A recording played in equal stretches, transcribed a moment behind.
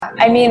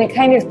I mean, it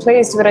kind of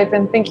plays to what I've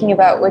been thinking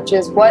about, which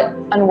is what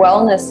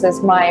unwellness is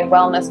my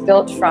wellness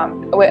built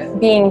from? What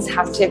beings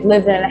have to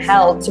live in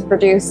hell to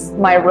produce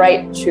my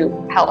right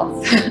to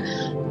health?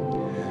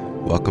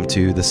 Welcome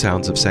to The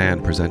Sounds of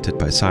Sand, presented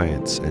by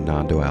Science and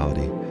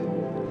Non-Duality,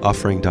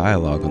 offering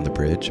dialogue on the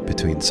bridge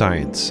between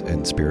science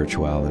and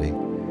spirituality.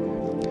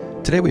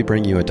 Today we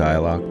bring you a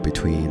dialogue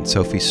between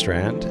Sophie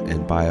Strand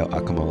and Bayo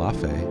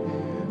Akomolafe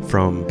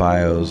from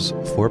Bayo's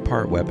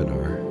 4-part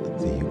webinar,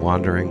 The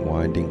Wandering,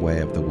 Winding Way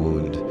of the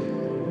Wound,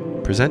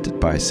 presented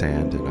by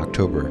Sand in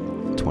October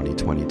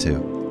 2022.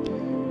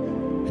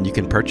 And you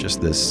can purchase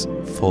this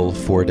full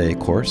 4-day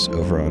course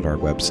over on our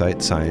website,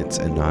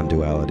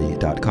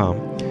 scienceandnonduality.com.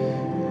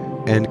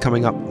 And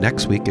coming up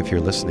next week, if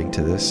you're listening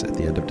to this at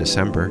the end of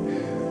December,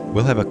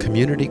 we'll have a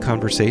community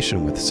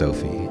conversation with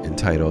Sophie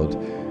entitled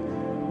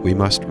We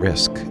Must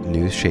Risk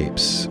New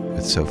Shapes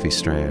with Sophie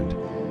Strand,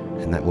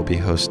 and that will be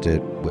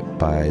hosted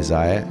by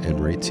Zaya and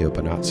Maurizio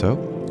Bonazzo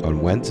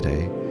on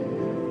Wednesday,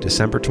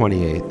 December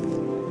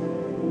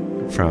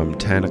 28th from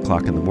 10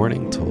 o'clock in the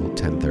morning till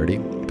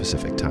 10:30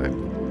 Pacific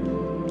time.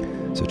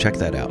 So check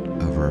that out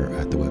over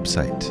at the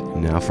website.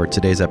 Now for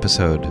today's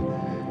episode,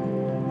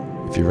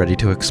 if you're ready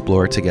to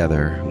explore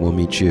together, we'll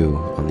meet you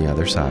on the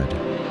other side.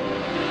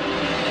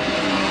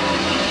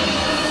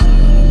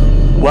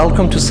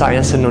 Welcome to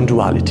Science and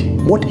Non-Duality.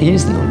 What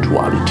is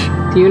non-duality?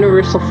 The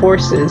universal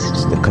forces.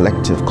 It's the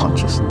collective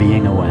consciousness.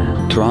 Being aware.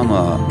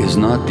 Trauma is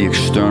not the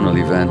external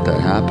event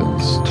that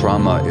happens.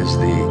 Trauma is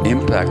the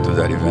impact of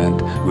that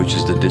event, which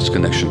is the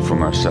disconnection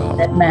from ourselves.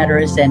 That matter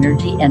is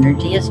energy,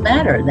 energy is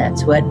matter.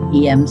 That's what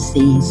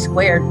EMC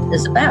squared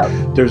is about.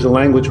 There's a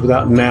language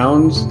without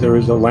nouns. There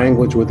is a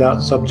language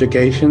without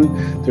subjugation.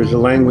 There's a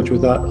language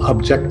without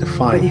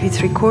objectifying. But if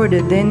it's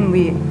recorded, then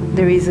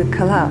there is a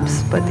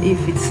collapse. But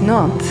if it's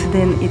not,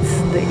 then it's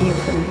the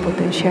infinite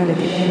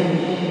potentiality.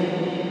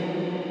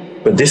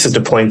 But this is the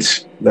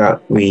point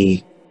that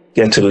we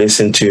get to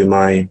listen to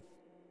my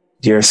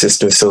dear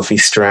sister, Sophie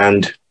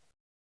Strand,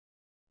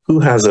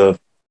 who has a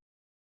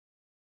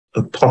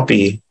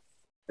puppy,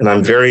 and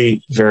I'm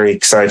very, very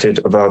excited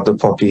about the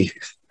puppy.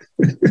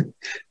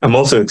 I'm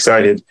also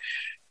excited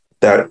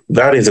that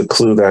is a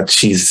clue that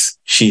she's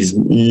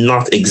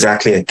not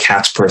exactly a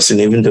cat person,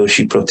 even though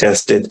she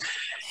protested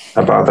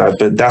about that.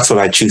 But that's what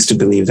I choose to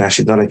believe, that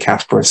she's not a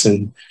cat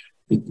person.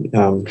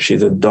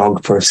 She's a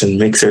dog person,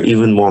 makes her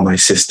even more my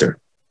sister.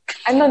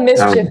 I'm a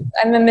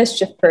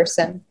mischief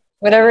person.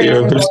 Whatever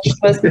you was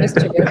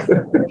mischievous.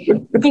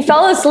 He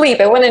fell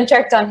asleep. I went and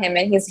checked on him,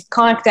 and he's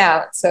conked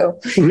out. So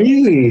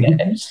really,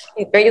 he's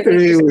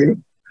really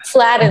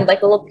flattened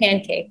like a little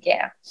pancake.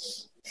 Yeah.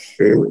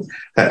 Really,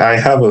 I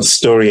have a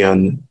story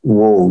on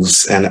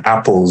wolves and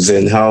apples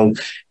and how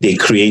they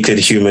created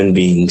human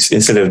beings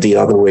instead of the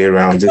other way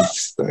around.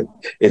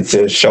 It's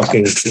a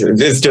shocking.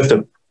 It's just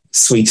a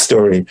sweet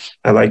story.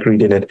 I like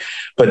reading it.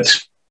 But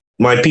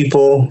my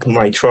people,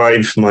 my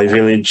tribe, my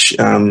village,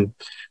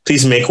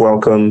 please make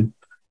welcome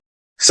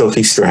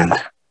Sophie Strand.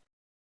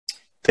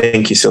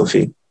 Thank you,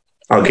 Sophie.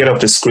 I'll get up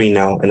the screen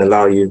now and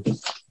allow you.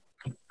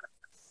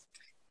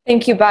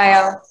 Thank you,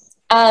 Bayo.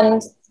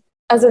 And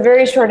as a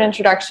very short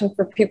introduction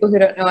for people who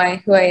don't know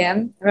who I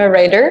am, I'm a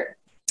writer,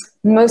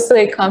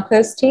 mostly a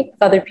compost heap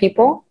with other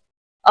people.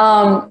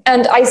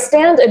 And I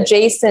stand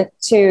adjacent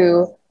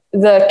to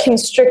the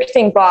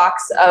constricting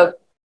box of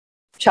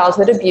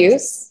childhood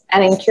abuse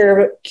and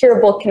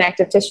incurable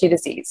connective tissue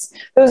disease.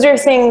 Those are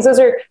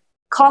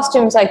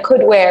costumes I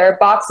could wear,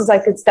 boxes I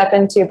could step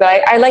into,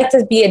 but I like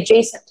to be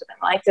adjacent to them.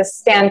 I like to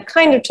stand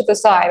kind of to the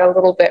side a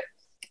little bit,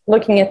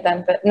 looking at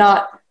them, but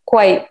not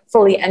quite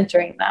fully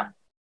entering them.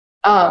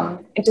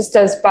 It just,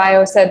 as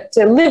Bayo said,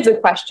 to live the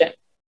question.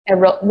 And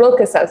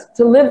Rilke says,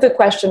 to live the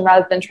question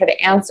rather than try to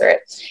answer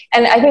it.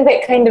 And I think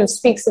that kind of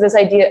speaks to this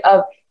idea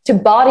of to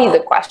body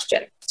the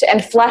question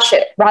and flesh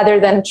it rather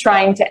than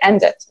trying to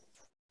end it.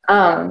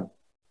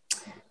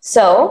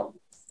 So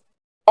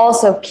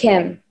also,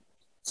 Kim,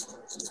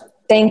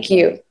 thank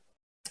you.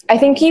 I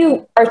think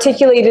you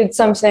articulated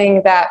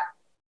something that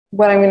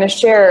what I'm going to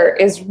share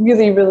is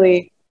really,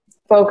 really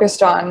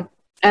focused on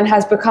and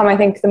has become, I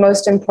think, the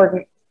most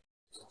important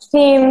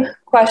theme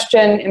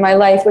question in my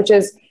life, which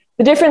is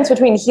the difference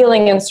between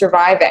healing and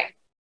surviving.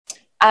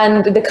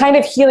 And the kind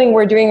of healing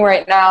we're doing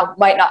right now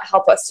might not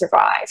help us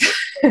survive.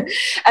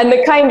 And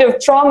the kind of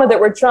trauma that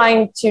we're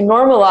trying to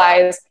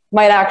normalize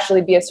might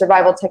actually be a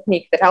survival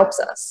technique that helps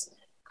us.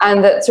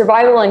 And that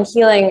survival and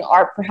healing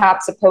are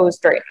perhaps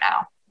opposed right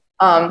now.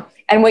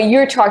 And what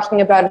you're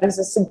talking about is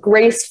this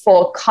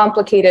graceful,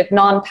 complicated,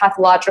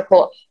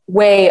 non-pathological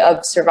way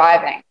of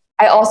surviving.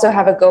 I also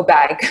have a go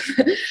bag.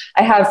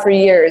 I have for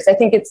years. I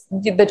think it's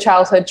the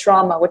childhood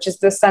trauma, which is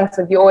the sense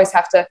of you always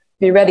have to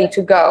be ready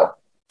to go.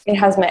 It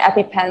has my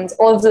EpiPens,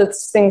 all of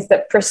those things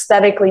that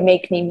prosthetically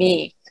make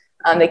me.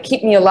 They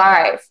keep me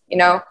alive.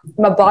 I'm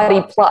a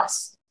body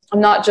plus. I'm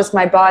not just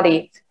my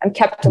body. I'm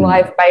kept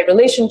alive by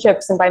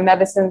relationships and by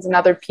medicines and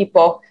other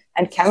people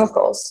and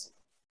chemicals.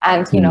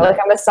 And, like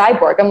I'm a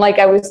cyborg.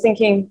 I was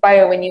thinking,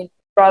 Bayo, when you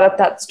brought up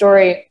that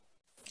story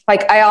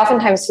Like, I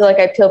oftentimes feel like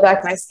I peel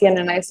back my skin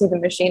and I see the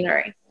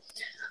machinery.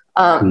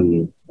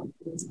 But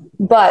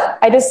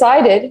I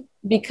decided,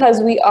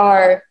 because we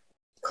are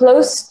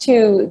close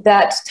to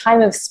that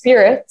time of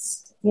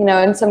spirits, you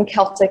know, in some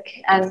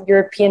Celtic and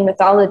European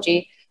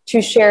mythology,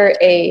 to share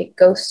a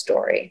ghost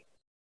story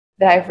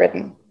that I've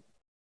written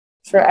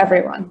for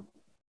everyone.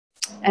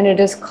 And it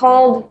is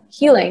called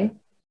Healing,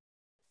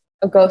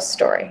 a Ghost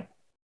Story.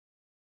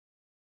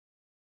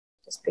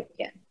 Just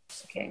begin.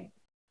 Okay.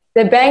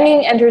 The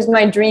banging enters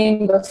my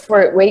dream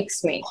before it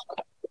wakes me.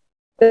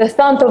 The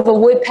thump of a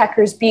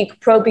woodpecker's beak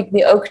probing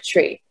the oak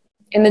tree.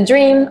 In the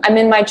dream, I'm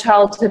in my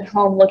childhood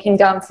home looking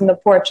down from the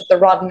porch at the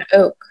rotten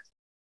oak,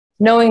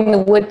 knowing the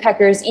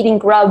woodpeckers eating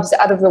grubs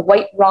out of the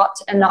white rot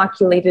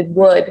inoculated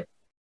wood.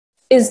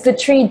 Is the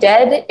tree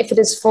dead if it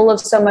is full of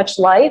so much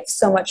life,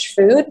 so much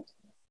food?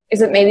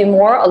 Is it maybe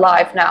more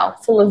alive now,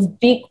 full of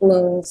beak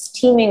wounds,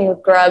 teeming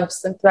with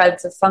grubs and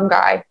threads of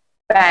fungi?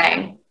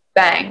 Bang,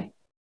 bang.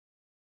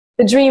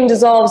 The dream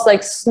dissolves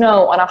like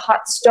snow on a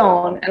hot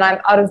stone, and I'm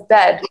out of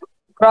bed,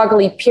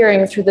 groggily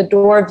peering through the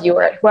door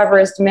viewer at whoever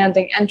is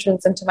demanding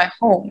entrance into my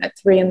home at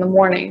 3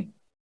 a.m.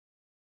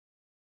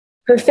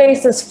 Her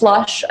face is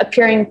flush,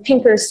 appearing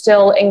pinker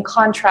still in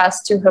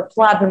contrast to her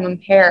platinum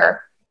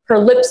hair. Her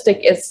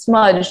lipstick is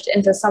smudged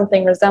into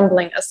something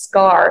resembling a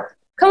scar.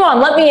 Come on,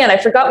 let me in. I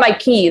forgot my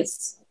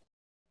keys.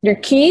 Your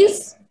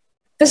keys?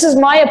 This is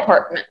my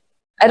apartment.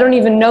 I don't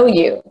even know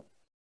you.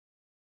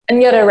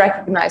 And yet I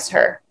recognize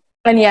her.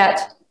 And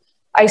yet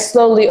I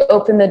slowly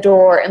open the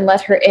door and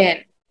let her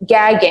in,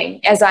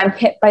 gagging as I'm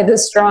hit by the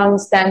strong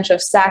stench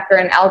of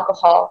saccharine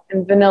alcohol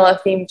and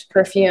vanilla-themed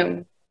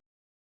perfume.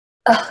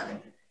 Ugh.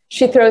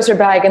 She throws her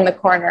bag in the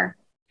corner.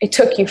 It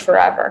took you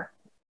forever.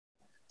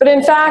 But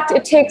in fact,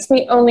 it takes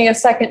me only a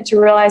second to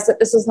realize that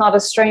this is not a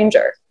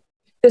stranger.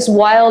 This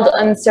wild,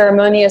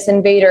 unceremonious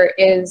invader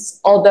is,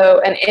 although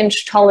an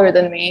inch taller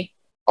than me,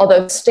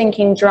 although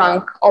stinking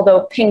drunk,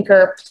 although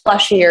pinker,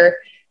 plushier,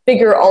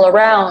 bigger all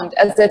around,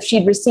 as if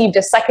she'd received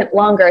a second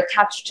longer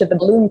attached to the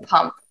balloon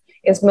pump,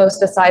 is most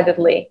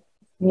decidedly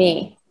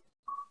me.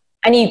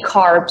 I need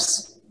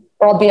carbs,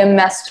 or I'll be a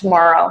mess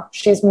tomorrow,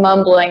 she's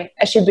mumbling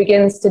as she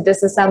begins to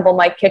disassemble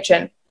my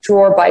kitchen,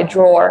 drawer by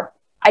drawer.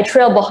 I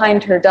trail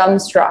behind her,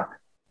 dumbstruck.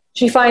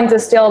 She finds a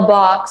stale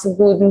box of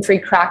gluten-free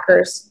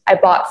crackers I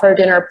bought for a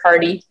dinner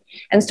party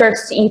and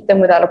starts to eat them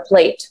without a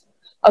plate,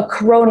 a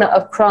corona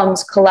of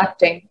crumbs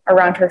collecting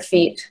around her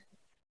feet.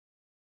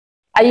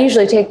 I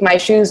usually take my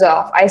shoes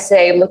off, I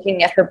say,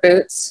 looking at her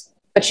boots,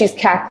 but she's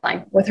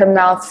cackling with her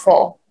mouth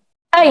full.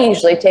 I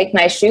usually take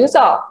my shoes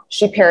off,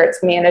 she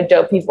parrots me in a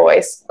dopey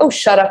voice. Oh,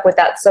 shut up with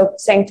that so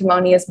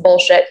sanctimonious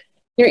bullshit.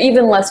 You're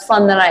even less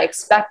fun than I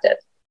expected.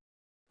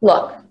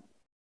 Look,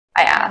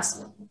 I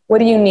ask, what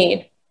do you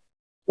need?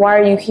 Why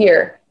are you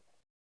here?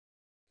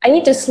 I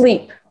need to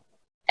sleep.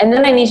 And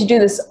then I need to do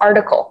this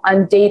article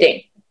on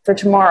dating for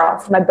tomorrow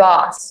for my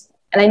boss.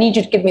 And I need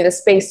you to give me the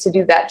space to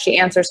do that, she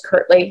answers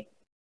curtly.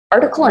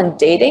 Article on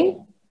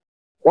dating?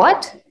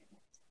 What?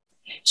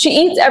 She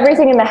eats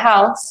everything in the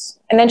house,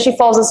 and then she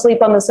falls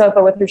asleep on the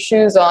sofa with her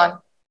shoes on,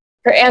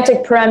 her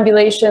antic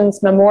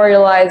perambulations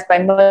memorialized by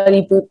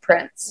muddy boot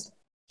prints.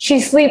 She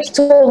sleeps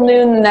till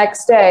noon the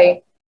next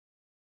day.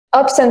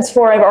 Up since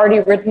 4, I've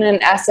already written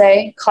an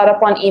essay, caught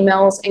up on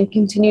emails, and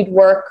continued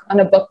work on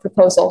a book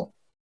proposal.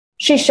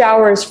 She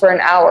showers for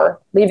an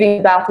hour, leaving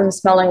the bathroom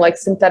smelling like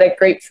synthetic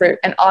grapefruit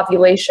and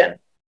ovulation.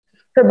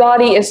 Her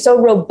body is so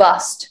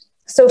robust,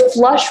 so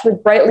flush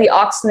with brightly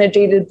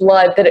oxygenated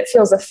blood that it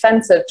feels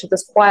offensive to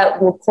this quiet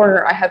little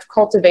corner I have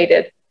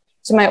cultivated,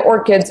 to my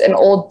orchids and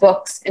old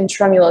books in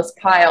tremulous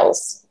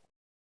piles.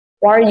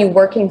 Why are you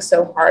working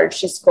so hard,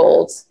 she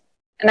scolds.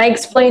 And I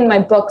explain my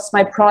books,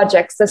 my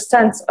projects, the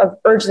sense of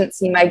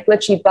urgency my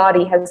glitchy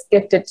body has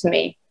gifted to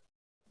me.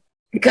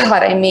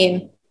 God,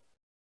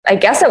 I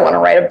guess I want to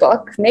write a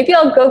book. Maybe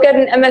I'll go get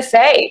an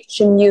MFA,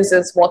 she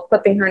muses while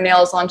clipping her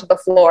nails onto the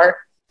floor.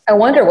 I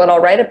wonder what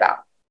I'll write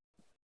about.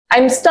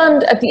 I'm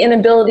stunned at the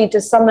inability to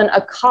summon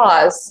a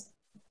cause,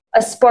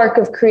 a spark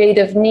of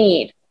creative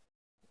need.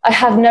 I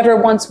have never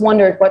once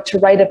wondered what to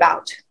write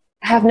about.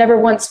 I have never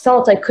once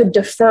felt I could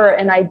defer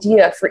an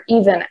idea for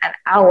even an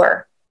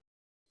hour.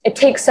 It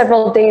takes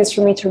several days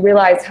for me to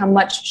realize how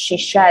much she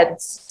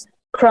sheds.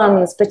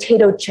 Crumbs,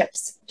 potato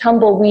chips,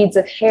 tumbleweeds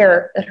of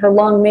hair that her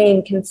long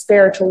mane can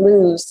spare to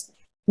lose.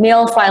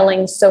 Nail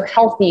filings so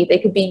healthy they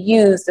could be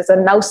used as a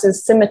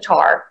mouse's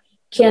scimitar.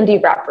 Candy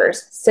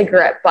wrappers,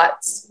 cigarette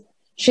butts.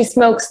 She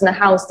smokes in the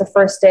house the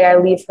first day I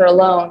leave her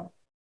alone.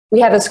 We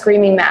have a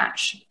screaming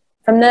match.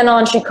 From then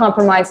on, she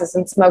compromises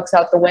and smokes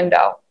out the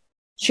window.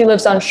 She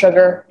lives on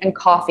sugar and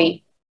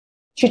coffee.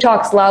 She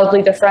talks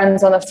loudly to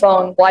friends on the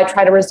phone while I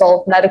try to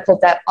resolve medical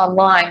debt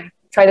online,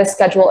 try to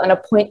schedule an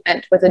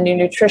appointment with a new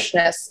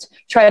nutritionist,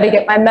 try to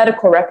get my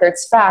medical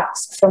records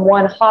faxed from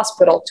one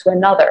hospital to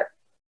another.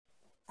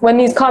 When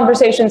these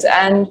conversations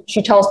end,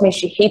 she tells me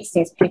she hates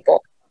these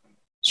people.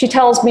 She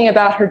tells me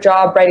about her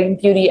job writing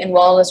beauty and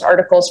wellness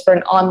articles for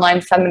an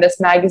online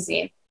feminist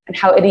magazine and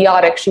how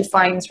idiotic she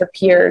finds her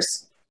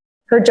peers.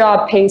 Her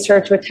job pays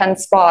her to attend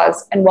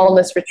spas and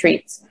wellness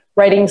retreats,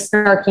 writing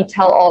snarky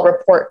tell-all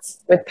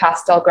reports with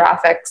pastel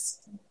graphics.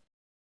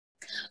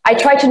 I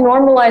try to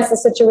normalize the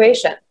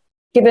situation,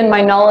 given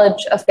my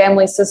knowledge of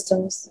family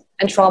systems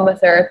and trauma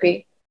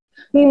therapy.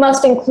 We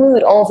must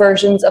include all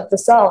versions of the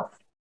self.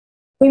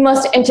 We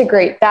must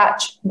integrate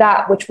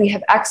that which we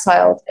have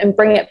exiled and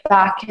bring it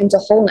back into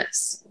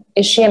wholeness.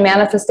 Is she a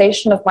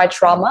manifestation of my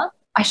trauma?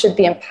 I should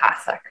be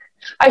empathic.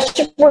 I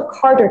should work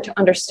harder to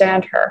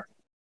understand her.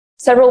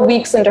 Several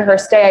weeks into her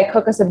stay, I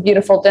cook us a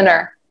beautiful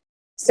dinner,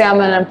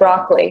 salmon and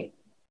broccoli.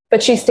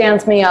 But she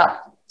stands me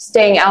up,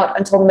 staying out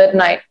until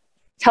midnight,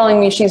 telling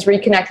me she's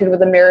reconnected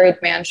with a married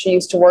man she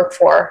used to work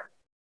for.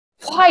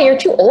 Why, you're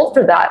too old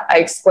for that, I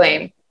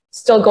exclaim,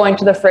 still going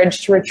to the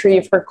fridge to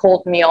retrieve her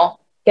cold meal,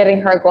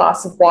 getting her a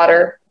glass of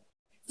water,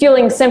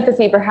 feeling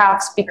sympathy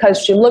perhaps because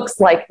she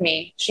looks like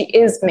me, she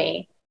is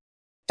me.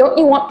 Don't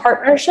you want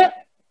partnership?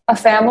 A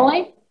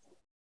family?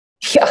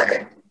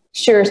 Yuck,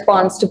 she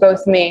responds to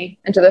both me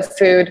and to the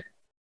food.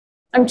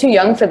 I'm too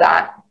young for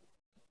that.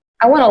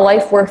 I want a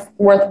life worth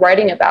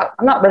writing about.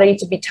 I'm not ready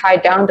to be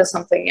tied down to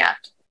something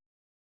yet.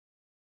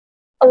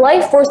 A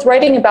life worth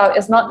writing about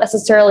is not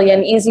necessarily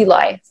an easy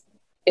life.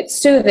 It's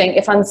soothing,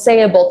 if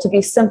unsayable, to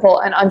be simple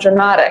and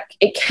undramatic.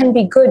 It can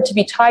be good to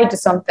be tied to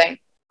something.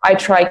 I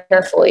try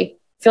carefully,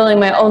 feeling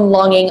my own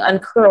longing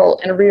uncurl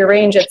and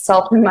rearrange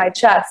itself in my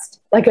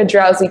chest, like a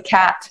drowsy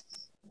cat.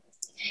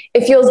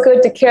 It feels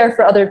good to care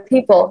for other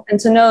people and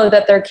to know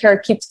that their care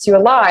keeps you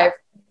alive.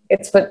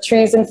 It's what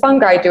trees and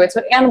fungi do. It's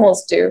what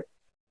animals do.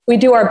 We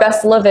do our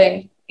best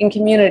living in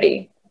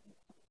community.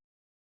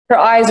 Her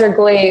eyes are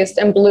glazed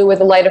and blue with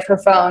the light of her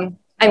phone.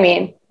 I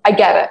mean, I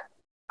get it.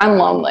 I'm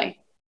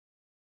lonely.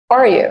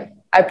 Are you?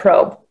 I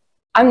probe.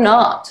 I'm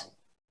not.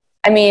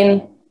 I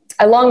mean,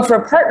 I long for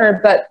a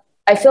partner, but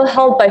I feel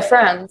held by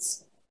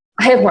friends.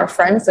 I have more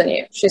friends than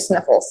you, she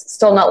sniffles,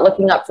 still not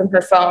looking up from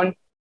her phone.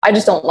 I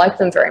just don't like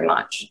them very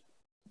much.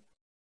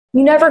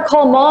 You never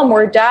call mom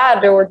or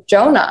dad or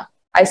Jonah,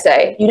 I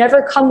say. You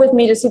never come with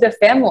me to see the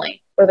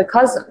family or the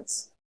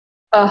cousins.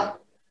 Well,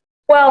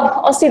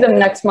 I'll see them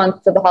next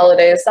month for the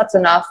holidays. That's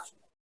enough.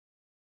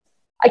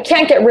 I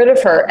can't get rid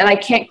of her, and I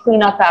can't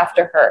clean up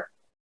after her.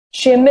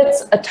 She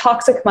emits a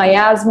toxic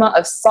miasma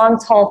of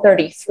Santal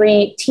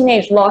 33,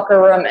 teenage locker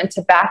room, and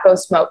tobacco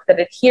smoke that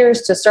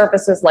adheres to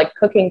surfaces like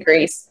cooking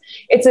grease.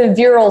 It's a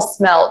virile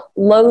smell,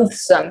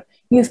 loathsome.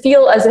 You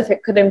feel as if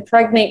it could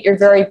impregnate your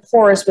very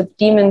pores with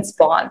demon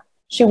spawn.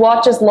 She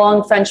watches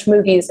long French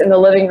movies in the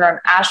living room,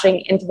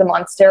 ashing into the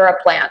Monstera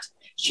plant.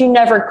 She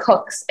never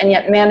cooks and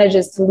yet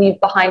manages to leave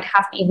behind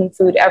half-eaten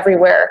food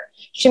everywhere.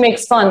 She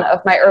makes fun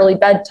of my early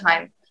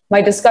bedtime,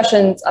 my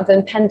discussions of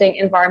impending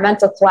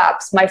environmental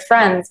collapse, my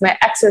friends, my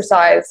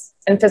exercise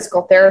and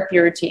physical therapy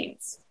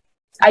routines.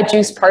 I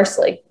juice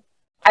parsley.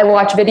 I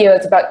watch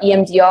videos about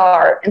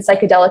EMDR and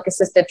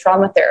psychedelic-assisted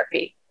trauma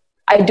therapy.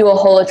 I do a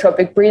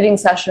holotropic breathing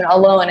session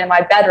alone in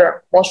my bedroom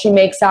while she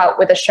makes out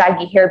with a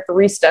shaggy-haired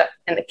barista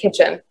in the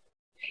kitchen.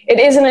 It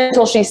isn't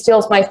until she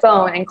steals my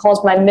phone and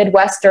calls my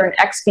Midwestern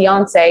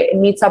ex-fiance and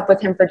meets up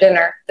with him for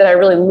dinner that I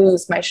really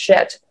lose my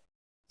shit.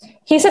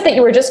 He said that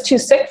you were just too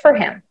sick for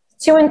him,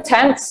 too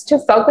intense, too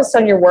focused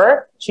on your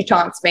work, she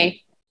taunts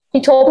me.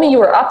 He told me you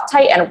were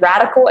uptight and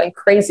radical and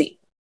crazy.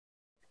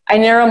 I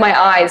narrow my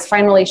eyes,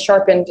 finally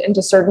sharpened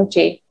into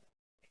certainty.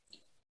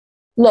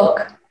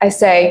 Look, I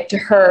say to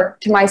her,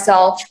 to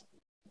myself,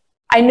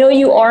 I know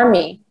you are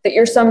me, that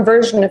you're some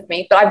version of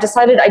me, but I've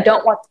decided I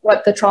don't want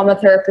what the trauma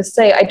therapists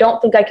say. I don't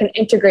think I can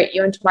integrate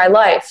you into my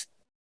life.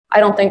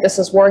 I don't think this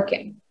is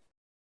working.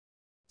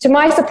 To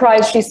my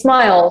surprise, she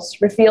smiles,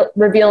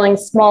 revealing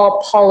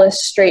small, polished,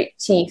 straight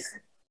teeth.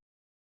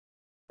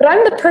 But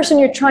I'm the person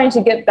you're trying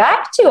to get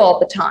back to all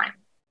the time.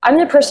 I'm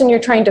the person you're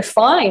trying to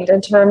find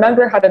and to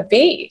remember how to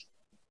be.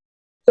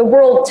 The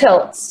world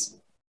tilts.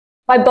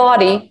 My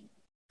body,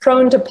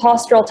 prone to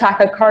postural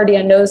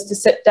tachycardia, knows to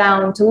sit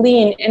down, to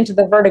lean into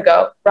the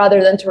vertigo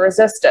rather than to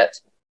resist it.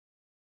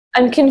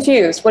 I'm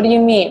confused. What do you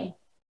mean?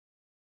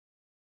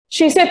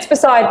 She sits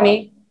beside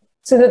me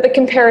so that the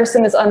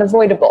comparison is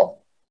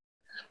unavoidable.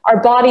 Our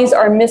bodies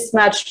are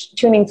mismatched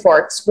tuning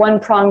forks,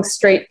 one prong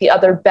straight, the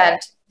other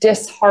bent,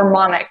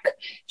 disharmonic.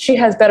 She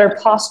has better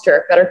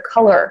posture, better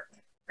color,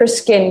 her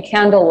skin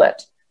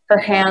candlelit, her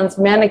hands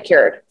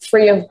manicured,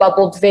 free of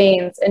bubbled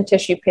veins and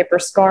tissue paper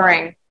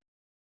scarring.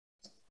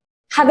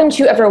 Haven't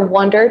you ever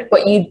wondered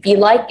what you'd be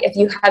like if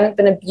you hadn't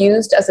been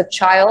abused as a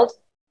child,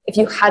 if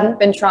you hadn't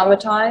been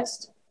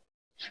traumatized?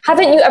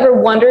 Haven't you ever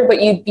wondered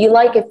what you'd be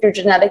like if your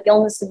genetic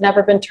illness had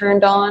never been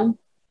turned on?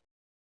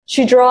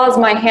 She draws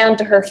my hand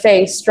to her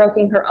face,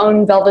 stroking her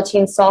own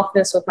velveteen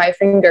softness with my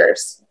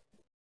fingers.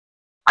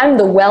 I'm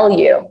the well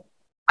you.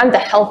 I'm the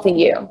healthy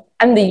you.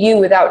 I'm the you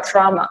without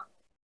trauma.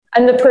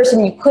 I'm the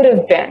person you could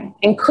have been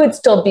and could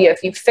still be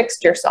if you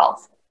fixed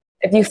yourself,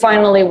 if you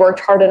finally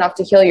worked hard enough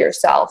to heal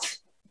yourself.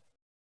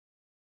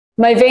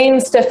 My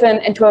veins stiffen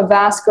into a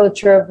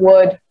vasculature of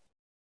wood.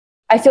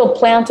 I feel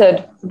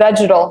planted,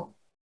 vegetal.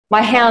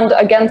 My hand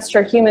against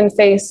her human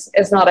face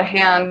is not a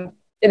hand.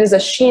 It is a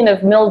sheen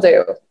of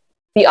mildew,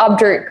 the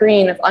obdurate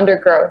green of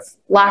undergrowth,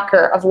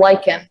 lacquer of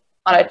lichen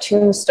on a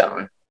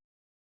tombstone.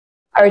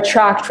 I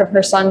retract from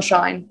her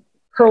sunshine,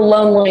 her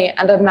lonely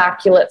and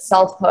immaculate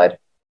selfhood.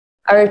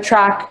 I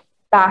retract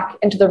back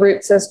into the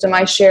root system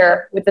I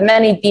share with the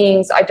many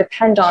beings I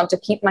depend on to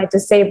keep my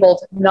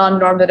disabled,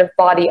 non-normative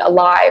body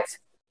alive.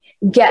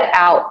 Get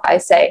out, I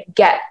say,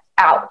 get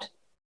out.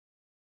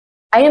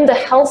 I am the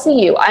healthy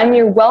you. I am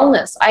your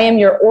wellness. I am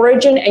your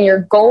origin and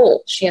your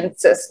goal, she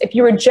insists. If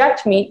you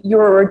reject me, you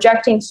are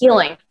rejecting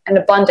healing and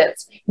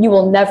abundance. You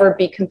will never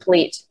be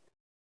complete.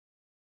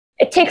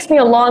 It takes me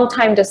a long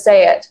time to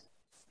say it.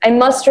 I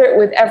muster it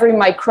with every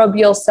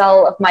microbial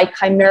cell of my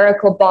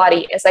chimerical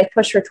body as I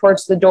push her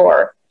towards the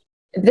door.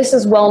 If this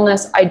is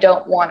wellness, I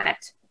don't want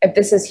it. If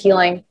this is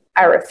healing,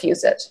 I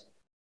refuse it.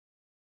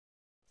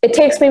 It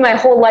takes me my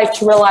whole life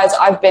to realize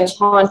I've been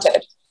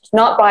haunted.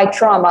 Not by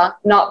trauma,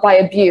 not by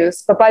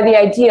abuse, but by the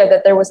idea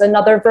that there was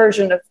another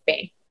version of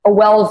me, a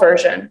well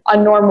version,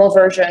 a normal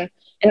version,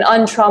 an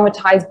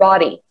untraumatized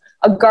body,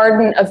 a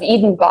Garden of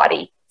Eden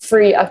body,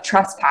 free of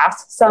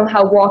trespass,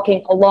 somehow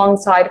walking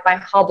alongside my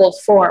hobbled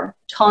form,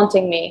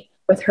 taunting me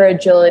with her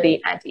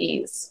agility and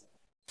ease.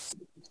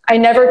 I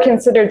never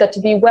considered that to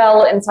be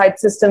well inside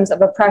systems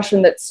of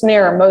oppression that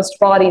snare most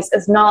bodies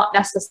is not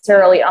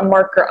necessarily a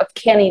marker of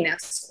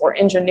canniness or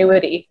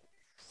ingenuity.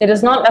 It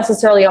is not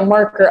necessarily a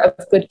marker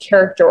of good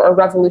character or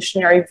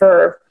revolutionary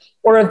verve,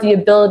 or of the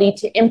ability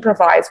to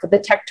improvise with the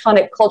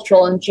tectonic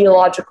cultural and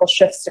geological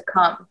shifts to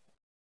come.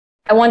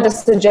 I want to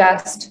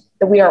suggest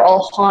that we are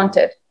all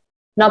haunted,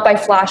 not by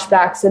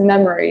flashbacks and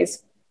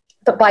memories,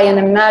 but by an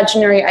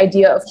imaginary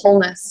idea of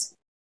wholeness,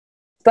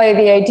 by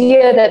the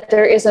idea that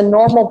there is a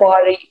normal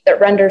body that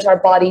renders our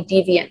body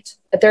deviant,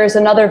 that there is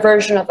another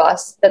version of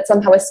us that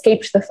somehow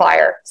escaped the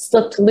fire,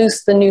 slipped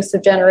loose the noose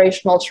of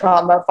generational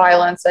trauma,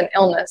 violence, and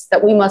illness,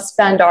 that we must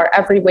spend our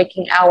every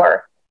waking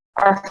hour,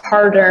 our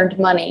hard-earned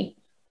money,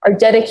 our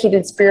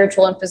dedicated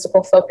spiritual and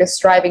physical focus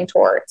striving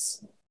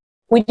towards.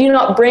 We do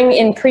not bring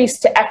in priests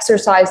to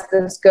exorcise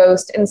this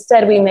ghost.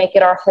 Instead, we make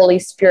it our Holy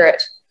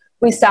Spirit.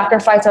 We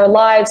sacrifice our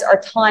lives,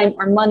 our time,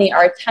 our money,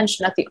 our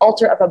attention at the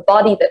altar of a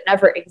body that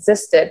never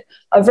existed,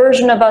 a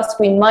version of us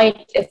we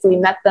might, if we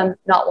met them,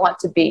 not want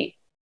to be.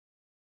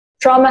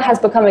 Trauma has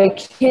become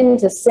akin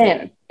to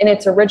sin in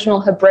its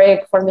original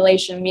Hebraic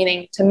formulation,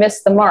 meaning to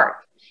miss the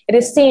mark. It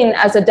is seen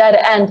as a dead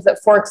end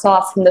that forks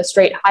off from the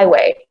straight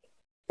highway,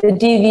 the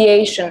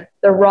deviation,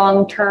 the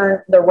wrong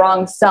turn, the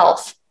wrong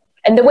self.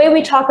 And the way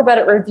we talk about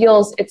it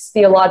reveals its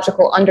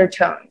theological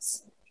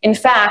undertones. In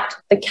fact,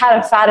 the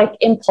cataphatic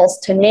impulse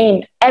to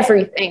name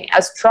everything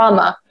as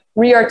trauma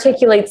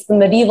rearticulates the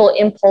medieval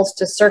impulse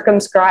to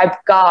circumscribe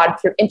God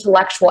through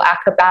intellectual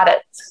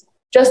acrobatics.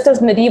 Just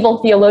as medieval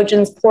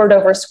theologians pored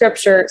over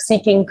scripture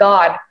seeking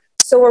God,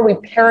 so are we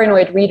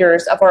paranoid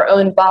readers of our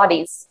own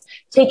bodies,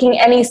 taking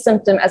any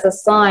symptom as a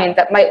sign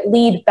that might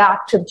lead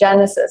back to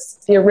Genesis,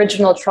 the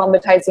original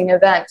traumatizing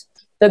event,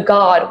 the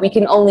God we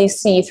can only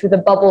see through the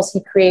bubbles he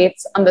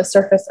creates on the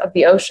surface of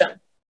the ocean.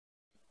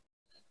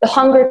 The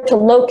hunger to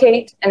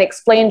locate and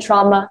explain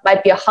trauma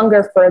might be a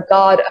hunger for a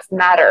God of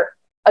matter,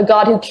 a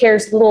God who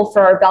cares little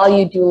for our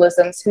value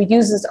dualisms, who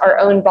uses our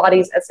own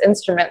bodies as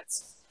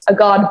instruments, a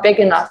God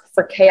big enough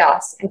for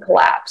chaos and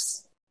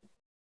collapse.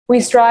 We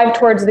strive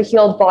towards the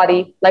healed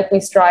body like we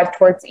strive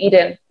towards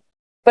Eden.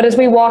 But as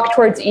we walk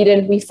towards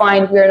Eden, we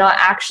find we are not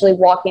actually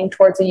walking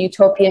towards a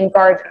utopian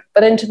garden,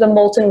 but into the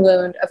molten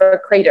wound of a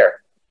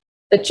crater,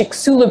 the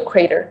Chicxulub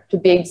crater, to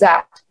be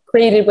exact,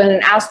 created when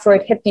an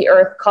asteroid hit the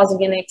Earth,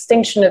 causing an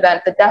extinction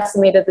event that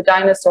decimated the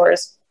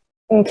dinosaurs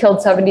and killed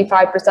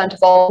 75% of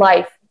all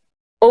life,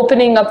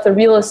 opening up the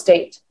real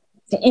estate,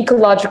 the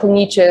ecological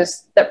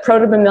niches that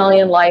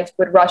proto-mammalian life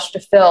would rush to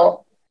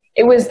fill.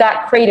 It was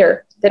that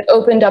crater that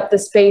opened up the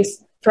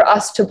space for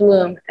us to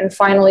bloom and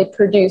finally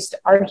produced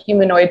our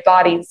humanoid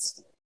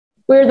bodies.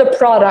 We're the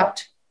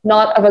product,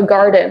 not of a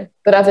garden,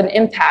 but of an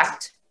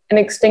impact, an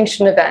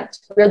extinction event.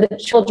 We're the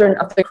children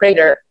of the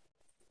crater,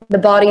 the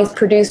bodies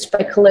produced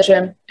by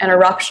collision and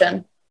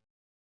eruption.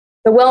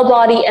 The well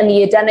body and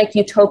the Edenic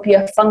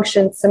utopia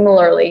function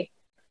similarly.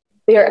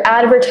 They are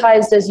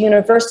advertised as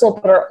universal,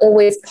 but are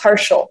always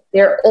partial.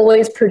 They are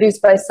always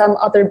produced by some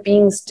other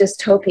being's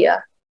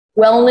dystopia.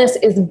 Wellness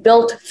is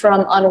built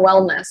from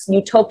unwellness.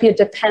 Utopia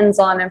depends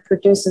on and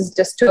produces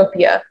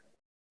dystopia.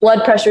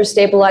 Blood pressure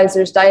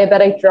stabilizers,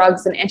 diabetic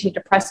drugs, and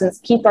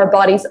antidepressants keep our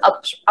bodies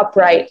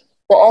upright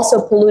while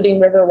also polluting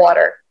river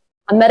water.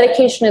 A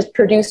medication is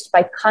produced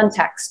by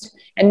context,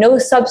 and no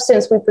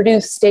substance we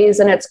produce stays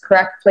in its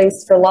correct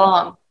place for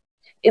long.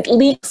 It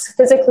leaks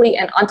physically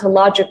and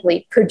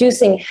ontologically,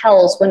 producing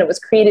hells when it was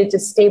created to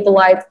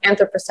stabilize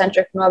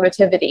anthropocentric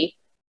normativity.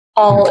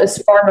 All is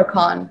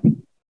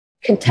pharmacon,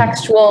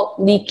 contextual,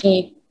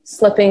 leaky,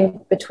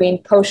 slipping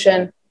between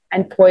potion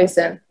and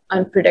poison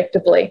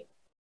unpredictably.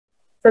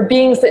 For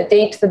beings that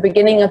date the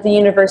beginning of the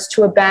universe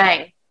to a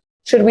bang,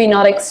 should we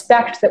not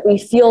expect that we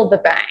feel the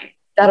bang,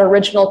 that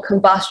original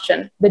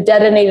combustion, the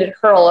detonated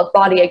hurl of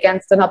body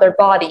against another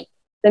body,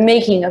 the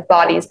making of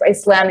bodies by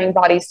slamming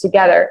bodies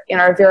together in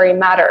our very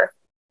matter?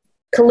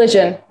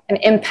 collision and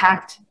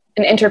impact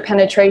and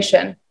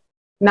interpenetration,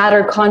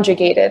 matter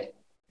conjugated.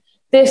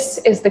 This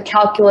is the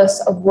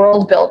calculus of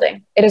world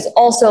building. It is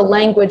also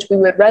language we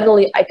would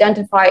readily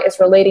identify as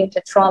relating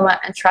to trauma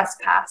and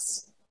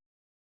trespass.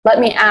 Let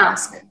me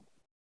ask,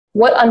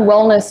 what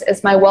unwellness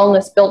is my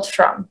wellness built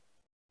from?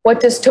 What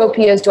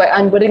dystopias do I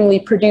unwittingly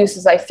produce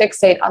as I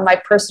fixate on my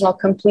personal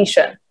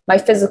completion, my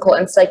physical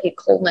and psychic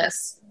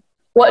wholeness?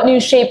 What new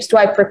shapes do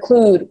I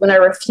preclude when I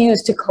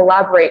refuse to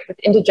collaborate with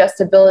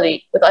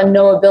indigestibility, with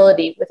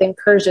unknowability, with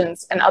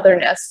incursions and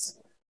otherness?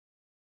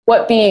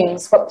 What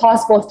beings, what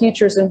possible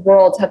futures and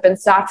worlds have been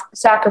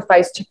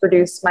sacrificed to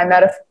produce my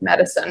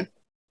medicine?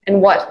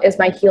 And what is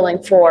my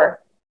healing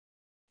for?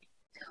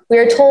 We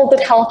are told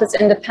that health is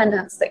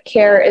independence, that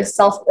care is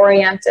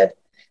self-oriented,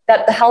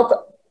 that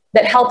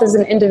health is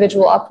an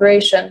individual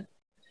operation.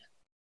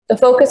 The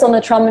focus on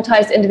the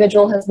traumatized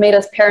individual has made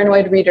us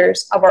paranoid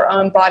readers of our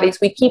own bodies.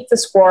 We keep the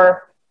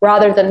score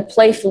rather than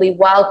playfully,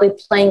 wildly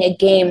playing a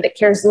game that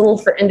cares little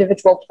for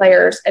individual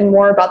players and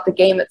more about the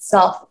game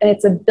itself and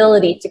its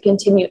ability to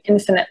continue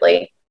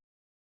infinitely.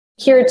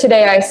 Here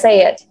today I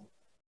say it.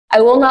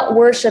 I will not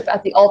worship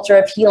at the altar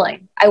of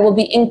healing. I will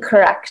be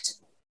incorrect.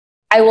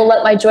 I will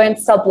let my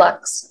joints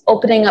sublux,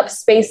 opening up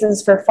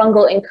spaces for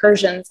fungal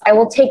incursions. I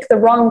will take the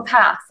wrong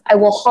path. I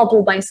will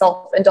hobble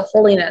myself into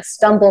holiness,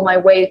 stumble my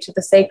way to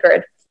the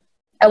sacred.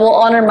 I will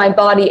honor my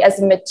body as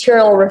a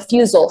material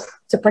refusal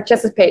to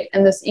participate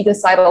in this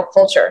egocidal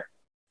culture.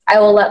 I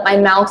will let my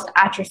mouth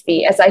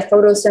atrophy as I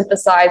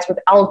photosynthesize with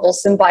algal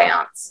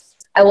symbionts.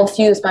 I will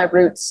fuse my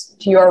roots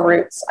to your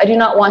roots. I do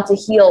not want to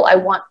heal. I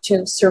want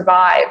to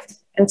survive.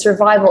 And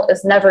survival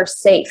is never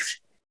safe.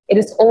 It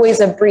is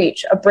always a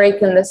breach, a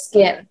break in the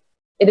skin.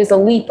 It is a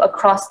leap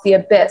across the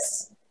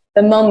abyss,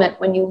 the moment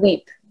when you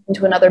leap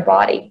into another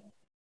body.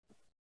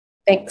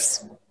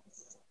 Thanks.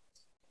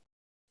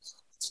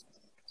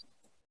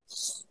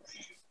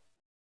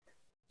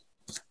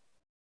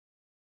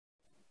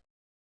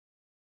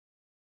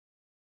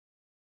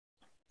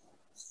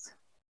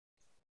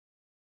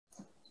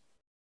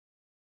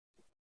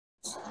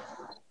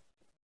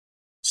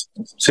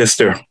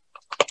 Sister,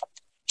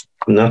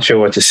 I'm not sure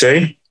what to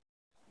say.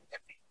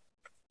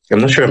 I'm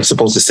not sure I'm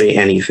supposed to say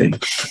anything.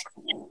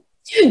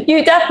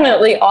 You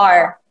definitely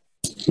are.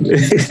 Are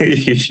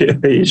you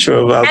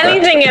sure about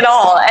anything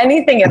that?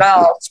 Anything at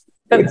all.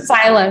 The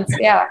silence,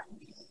 yeah.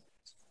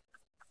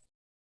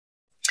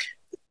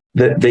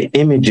 The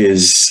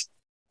images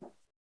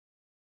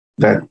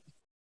that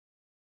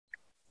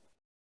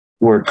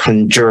were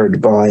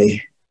conjured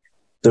by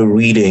the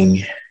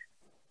reading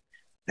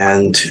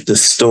and the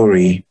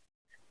story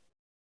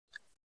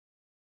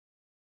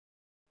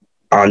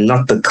are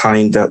not the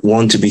kind that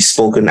want to be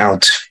spoken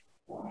out.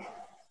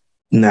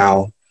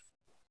 Now,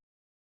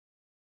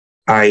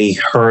 I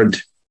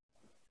heard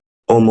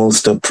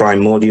almost a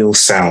primordial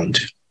sound.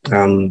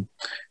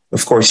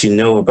 Of course, you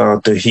know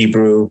about the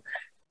Hebrew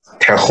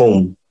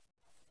tehom,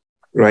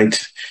 right?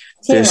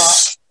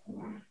 This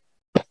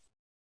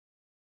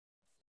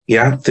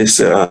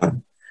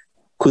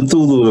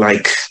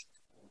Cthulhu-like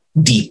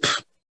deep,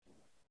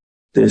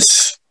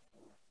 this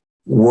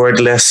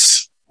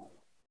wordless,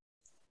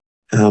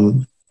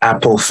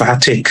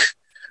 apophatic,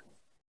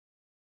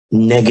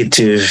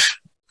 negative,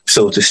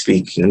 so to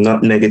speak,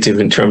 not negative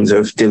in terms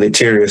of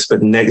deleterious,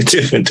 but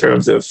negative in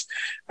terms of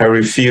I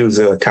refuse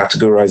a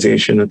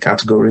categorization, a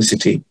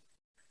categoricity.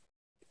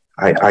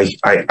 I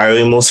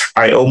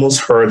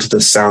almost heard the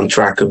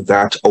soundtrack of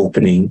that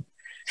opening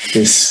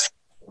this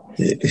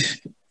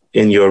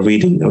in your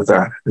reading of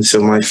that. And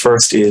so my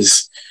first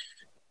is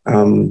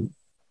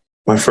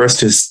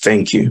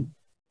thank you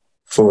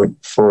for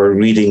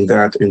reading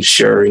that and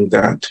sharing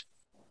that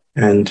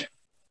and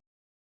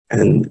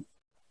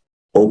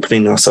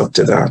opening us up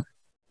to that.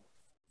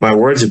 My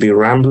words would be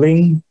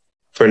rambling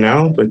for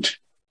now, but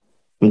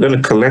I'm going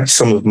to collect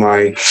some of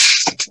my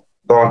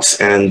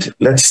thoughts and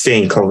let's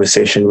stay in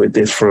conversation with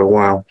this for a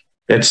while.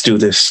 Let's do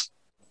this.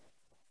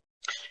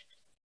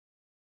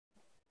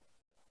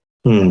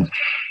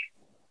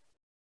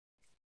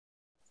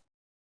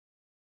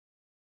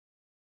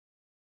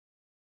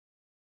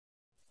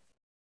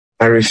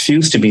 I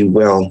refuse to be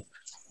well.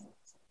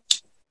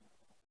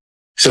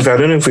 So I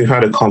don't know if we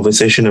had a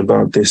conversation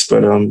about this,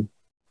 but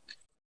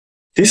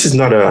this is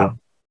not a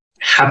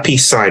happy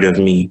side of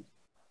me.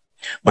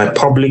 My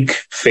public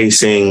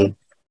facing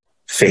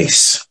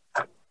face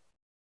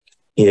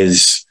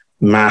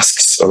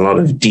masks a lot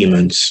of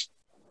demons.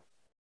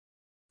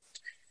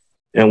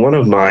 And one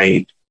of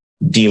my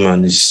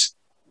demons,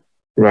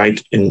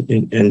 right,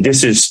 and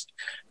this is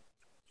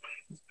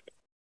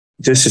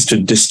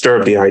to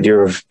disturb the idea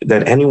of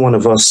that any one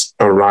of us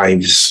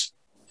arrives,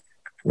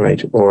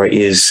 right, or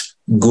is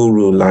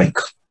guru-like,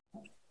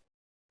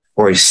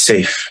 or is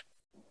safe.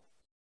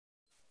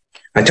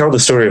 I tell the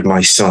story of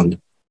my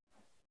son,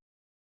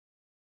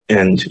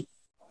 and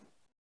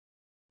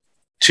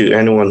to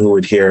anyone who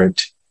would hear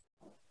it,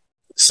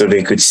 so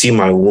they could see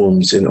my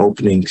wounds and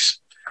openings.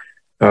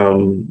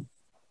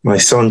 My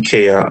son,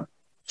 Kea,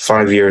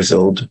 5 years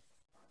old,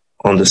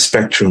 on the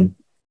spectrum.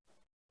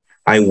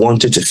 I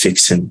wanted to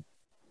fix him.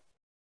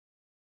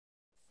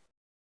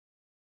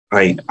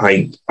 I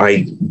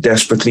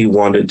desperately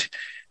wanted,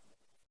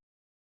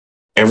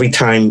 every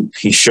time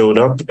he showed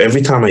up,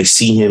 every time I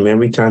see him,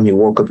 every time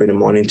he woke up in the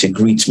morning to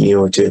greet me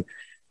or to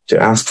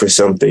ask for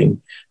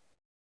something,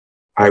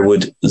 I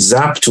would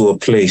zap to a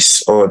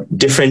place or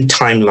different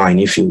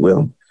timeline, if you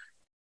will,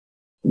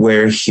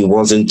 where he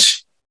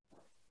wasn't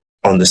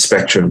on the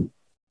spectrum,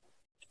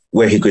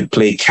 where he could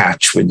play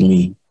catch with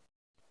me,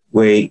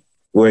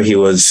 where he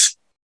was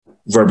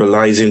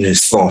verbalizing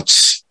his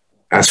thoughts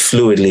as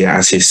fluidly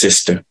as his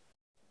sister.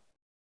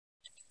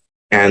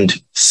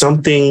 And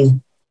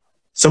something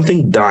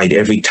died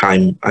every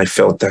time I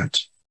felt that.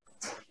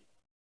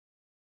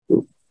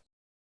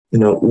 You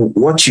know,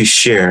 what you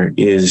share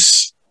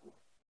is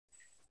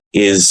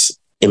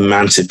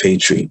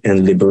emancipatory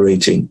and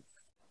liberating.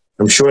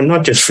 I'm sure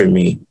not just for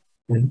me,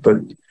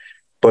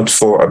 but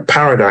for a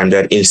paradigm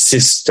that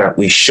insists that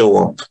we show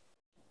up,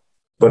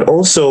 but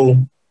also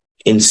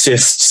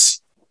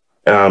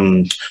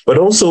but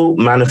also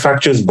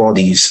manufactures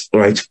bodies,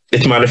 right?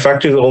 It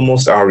manufactures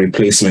almost our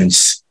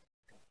replacements,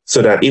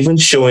 so that even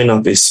showing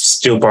up is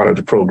still part of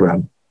the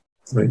program,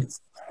 right?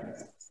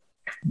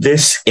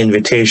 This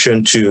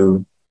invitation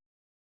to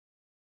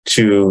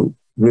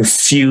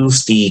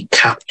refuse the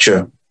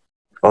capture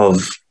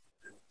of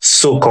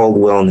so-called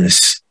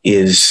wellness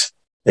is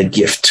a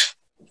gift.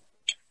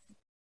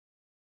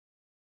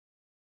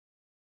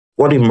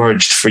 What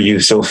emerged for you,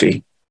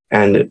 Sophie?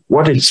 And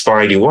what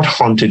inspired you? What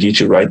haunted you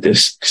to write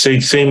this?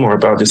 Say more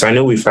about this. I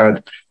know we've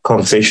had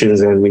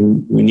conversations and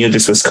we knew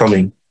this was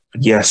coming.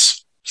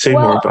 Yes, say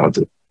more about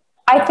it.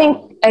 I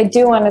think I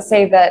do want to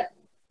say that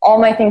all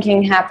my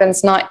thinking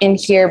happens not in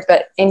here,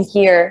 but in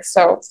here.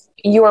 So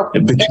you are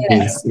in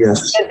this.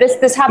 Yes.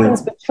 This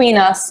happens between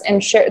us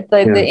and share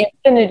the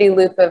infinity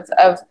loop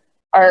of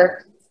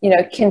our,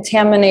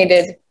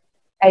 contaminated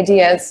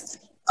ideas.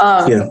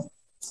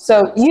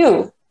 So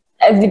you,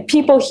 the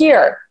people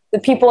here, the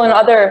people in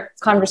other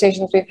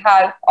conversations we've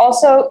had,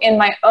 also in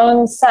my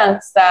own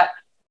sense that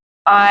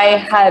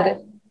I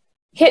had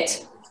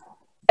hit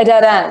a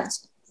dead end.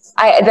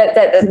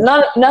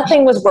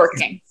 Nothing was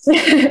working,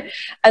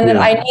 and that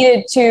I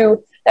needed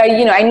to,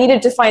 I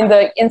needed to find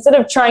instead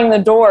of trying the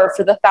door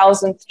for the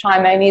 1,000th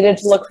time, I needed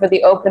to look for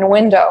the open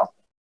window.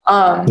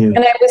 And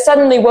I was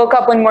suddenly woke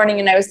up one morning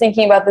and I was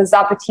thinking about the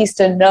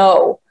Zapatista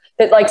no,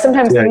 that like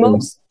sometimes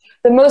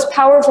the most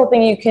powerful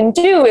thing you can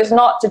do is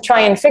not to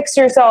try and fix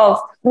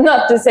yourself,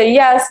 not to say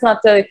yes,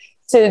 not to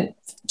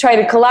try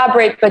to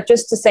collaborate, but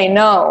just to say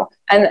no.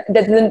 And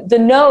that the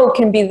no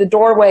can be the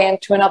doorway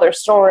into another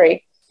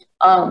story,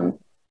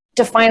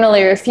 to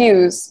finally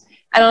refuse.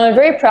 And on a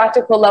very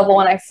practical level,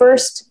 when I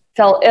first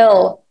fell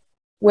ill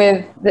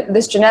with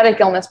this genetic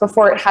illness,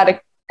 before it had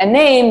a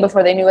name,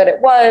 before they knew what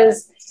it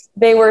was,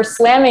 they were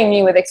slamming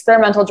me with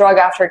experimental drug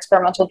after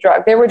experimental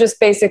drug. They were just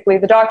basically,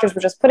 the doctors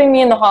were just putting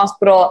me in the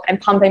hospital and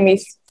pumping me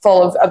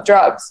full of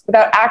drugs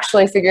without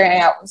actually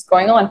figuring out what was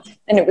going on.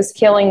 And it was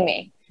killing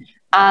me.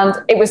 And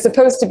it was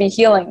supposed to be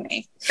healing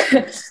me,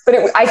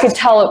 but I could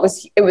tell it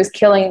was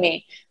killing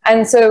me.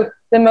 And so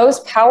the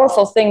most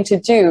powerful thing to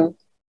do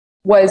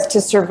was to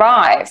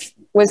survive,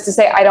 was to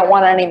say, I don't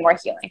want any more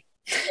healing.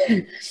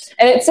 And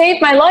it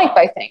saved my life,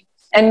 I think.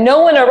 And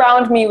no one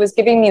around me was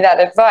giving me that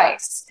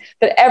advice,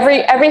 that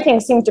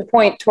everything seemed to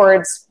point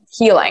towards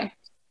healing.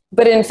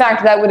 But in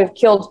fact, that would have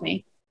killed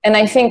me. And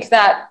I think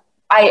that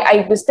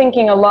I was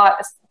thinking a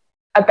lot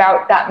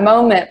about that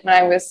moment when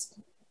I was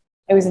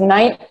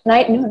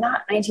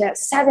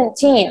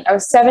 17. I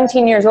was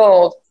 17 years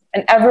old.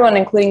 And everyone,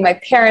 including my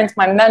parents,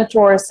 my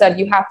mentors, said,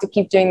 you have to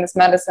keep doing this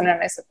medicine.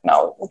 And I said,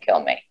 no, it will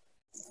kill me.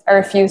 I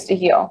refuse to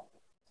heal.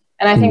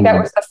 And I think that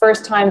was the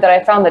first time that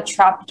I found the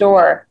trap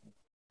door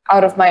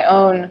out of my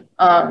own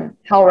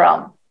hell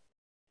realm,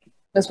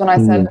 was when I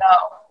said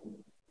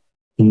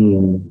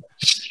no.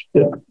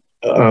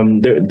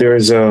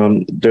 There's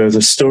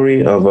a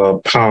story of a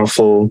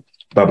powerful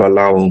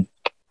Babalawo.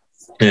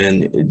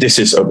 And this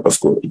is, of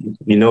course,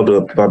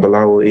 the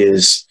Babalawo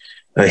is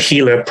a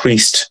healer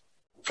priest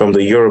from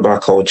the Yoruba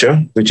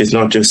culture, which is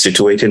not just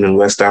situated in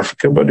West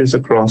Africa, but is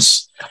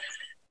across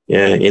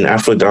in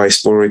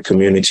Afro-diasporic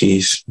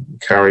communities,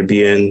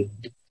 Caribbean,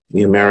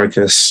 the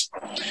Americas.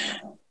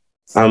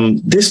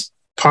 This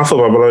powerful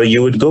Babalawo,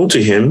 you would go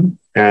to him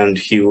and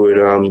he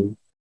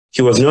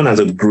was known as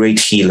a great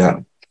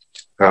healer.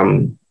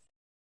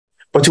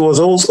 But he was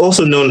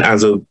also known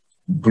as a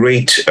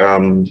great,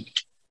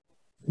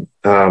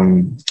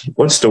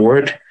 what's the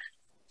word?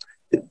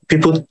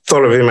 People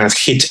thought of him as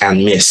hit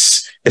and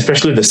miss,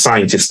 especially the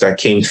scientists that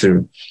came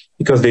through,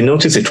 because they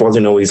noticed it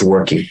wasn't always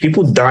working.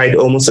 People died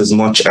almost as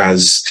much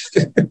as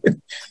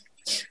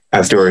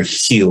as they were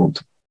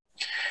healed.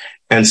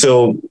 And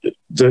so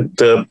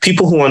the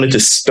people who wanted to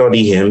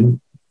study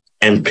him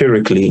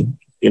empirically,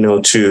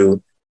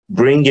 to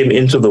bring him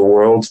into the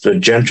world, the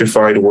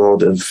gentrified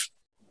world of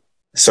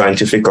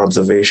scientific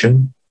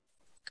observation,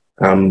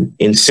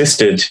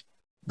 insisted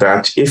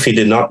that if he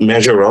did not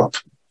measure up,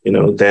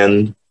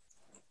 then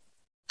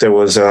there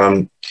was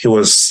he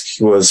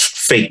was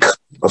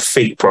a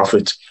fake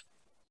prophet.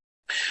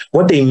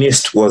 What they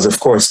missed was, of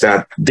course,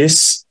 that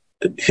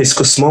his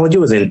cosmology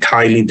was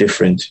entirely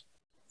different.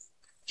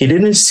 He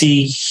didn't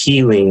see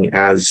healing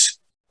as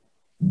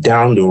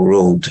down the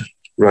road,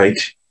 right?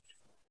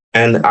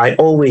 And I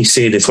always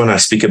say this when I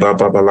speak about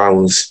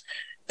Babalawos,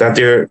 that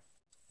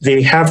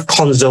they have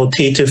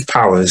consultative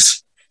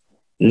powers,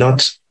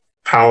 not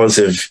powers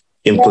of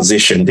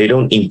imposition. They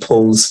don't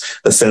impose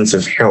a sense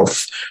of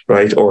health,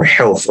 right? Or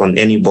health on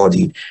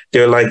anybody.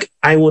 They're like,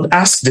 I would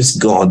ask this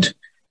God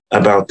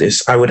about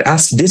this. I would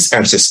ask this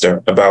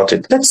ancestor about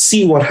it. Let's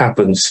see what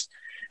happens.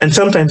 And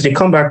sometimes they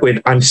come back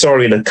with, I'm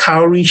sorry, the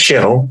cowrie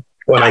shell,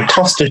 when I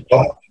tossed it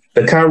up,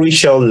 the cowrie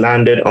shell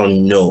landed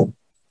on no.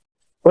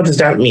 What does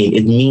that mean?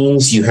 It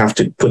means you have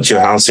to put your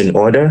house in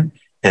order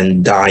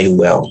and die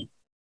well,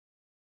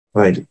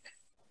 right?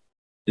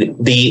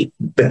 The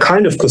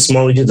kind of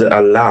cosmology that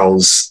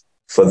allows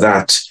for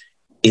that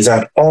is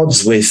at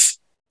odds with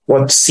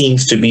what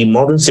seems to be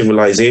modern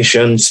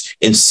civilization's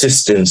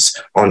insistence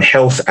on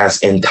health as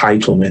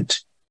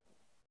entitlement,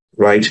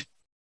 right?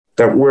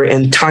 That we're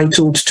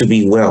entitled to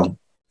be well.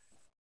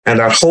 And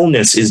that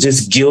wholeness is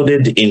this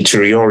gilded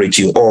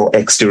interiority or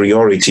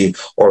exteriority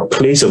or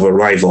place of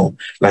arrival,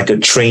 like a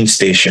train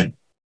station.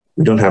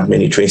 We don't have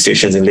many train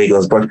stations in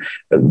Lagos, but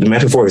the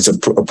metaphor is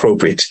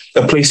appropriate,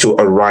 a place to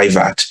arrive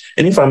at.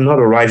 And if I'm not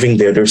arriving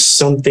there, there's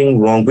something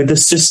wrong with the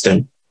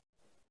system.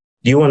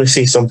 Do you want to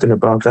say something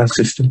about that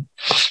system?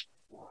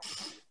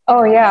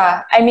 Oh,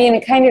 yeah. I mean,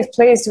 it kind of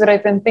plays to what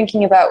I've been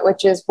thinking about,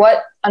 which is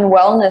what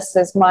unwellness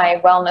is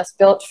my wellness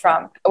built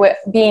from? What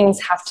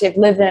beings have to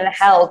live in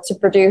hell to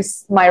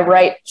produce my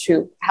right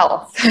to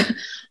health.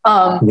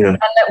 And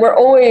that we're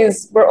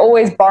always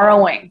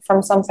borrowing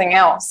from something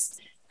else.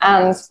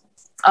 And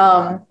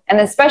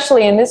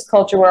especially in this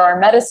culture where our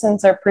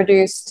medicines are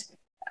produced,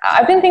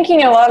 I've been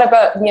thinking a lot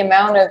about the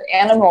amount of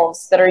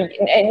animals that are,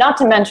 not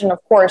to mention,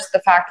 of course, the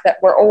fact that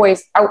we're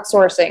always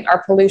outsourcing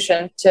our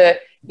pollution to,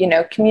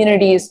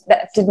 communities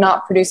that did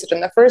not produce it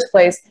in the first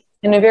place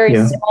in a very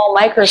small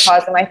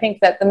microcosm. I think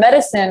that the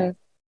medicine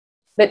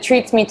that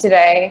treats me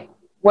today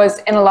was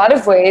in a lot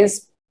of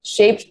ways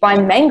shaped by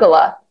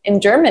Mengele in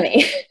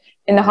Germany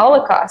in the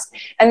Holocaust.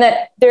 And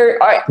that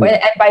there are,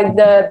 and by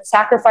the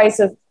sacrifice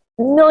of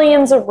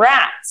millions of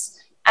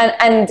rats,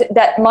 and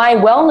that my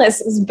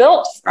wellness is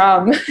built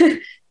from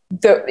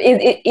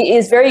it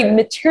is very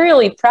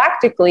materially,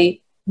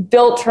 practically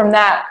built from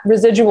that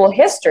residual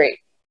history.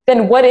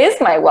 Then what is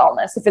my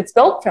wellness if it's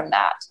built from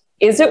that?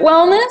 Is it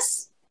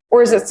wellness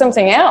or is it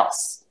something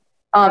else?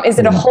 Is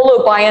it a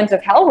holobiont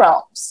of hell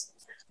realms?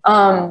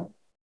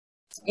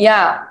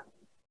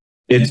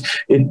 It's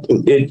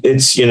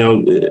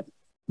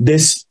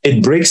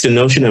it breaks the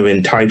notion of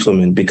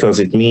entitlement, because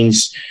it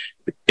means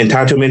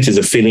entitlement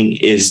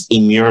is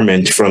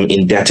immurement from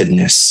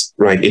indebtedness,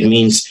 right? It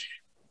means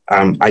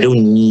I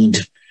don't need,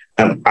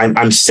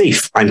 I'm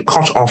safe. I'm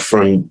cut off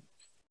from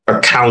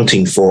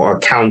accounting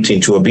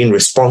to, or being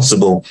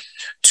responsible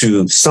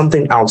to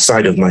something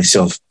outside of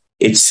myself.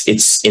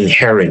 It's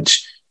inherent,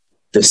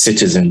 the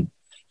citizen.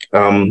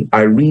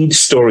 I read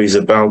stories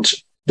about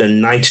the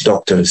night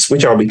doctors,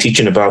 which I'll be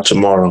teaching about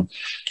tomorrow,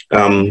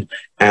 and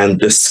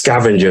the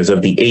scavengers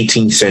of the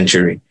 18th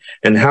century,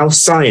 and how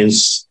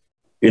science,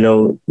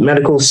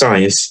 medical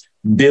science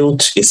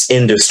built its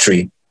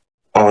industry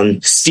on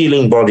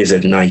stealing bodies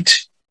at night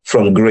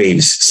from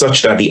graves,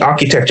 such that the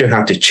architecture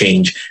had to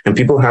change and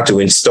people had to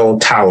install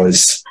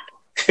towers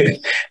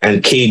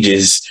and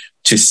cages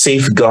to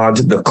safeguard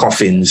the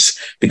coffins,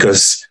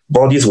 because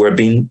bodies were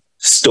being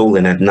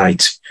stolen at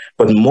night.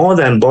 But more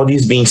than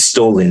bodies being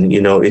stolen,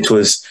 it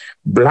was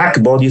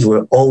black bodies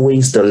were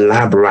always the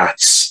lab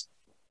rats,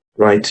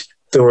 right?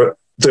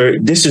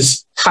 This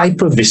is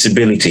hyper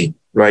visibility,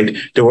 right?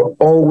 They were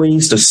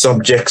always the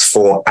subjects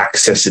for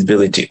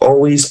accessibility,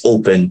 always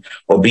open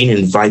or being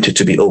invited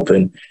to be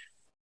open.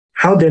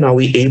 How then are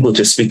we able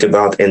to speak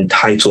about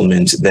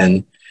entitlement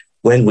then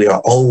when we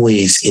are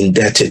always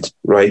indebted,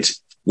 right?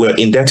 We're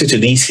indebted to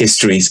these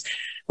histories.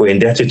 We're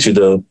indebted to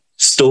the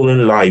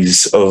stolen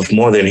lives of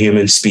more than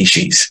human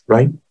species,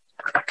 right?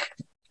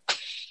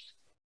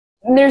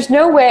 There's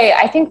no way.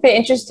 I think the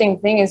interesting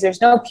thing is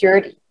there's no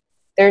purity.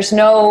 There's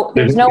no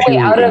way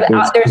out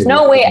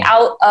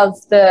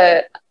of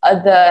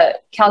the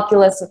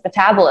calculus of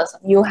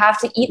metabolism. You have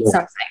to eat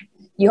something.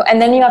 And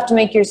then you have to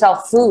make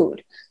yourself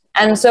food.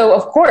 And so,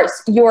 of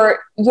course,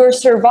 your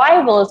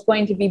survival is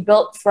going to be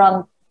built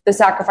from the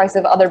sacrifice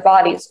of other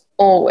bodies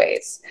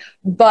always,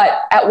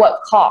 but at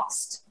what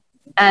cost?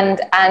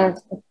 And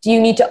do you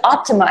need to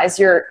optimize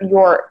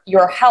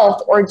your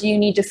health, or do you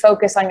need to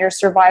focus on your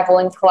survival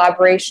in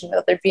collaboration with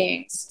other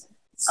beings?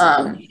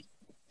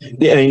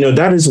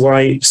 That is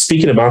why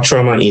speaking about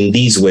trauma in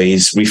these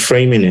ways,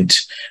 reframing it,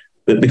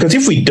 because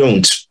if we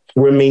don't,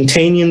 we're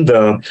maintaining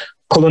the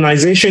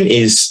colonization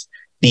is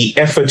the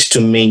effort to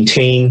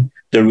maintain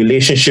the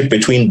relationship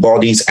between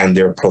bodies and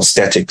their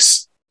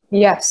prosthetics.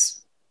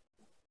 Yes.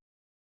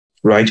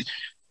 Right?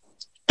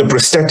 The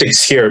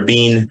prosthetics here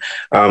being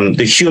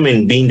the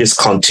human being this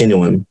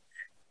continuum,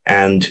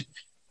 and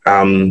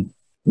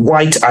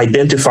white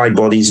identified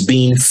bodies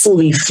being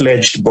fully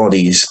fledged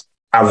bodies,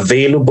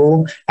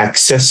 available,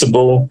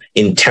 accessible,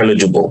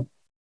 intelligible,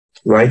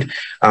 right?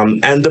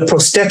 And the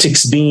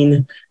prosthetics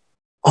being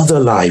other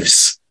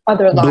lives,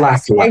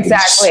 Black lives.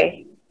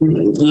 Exactly.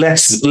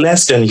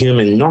 Less than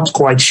human, not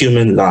quite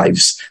human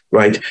lives,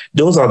 right?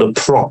 Those are the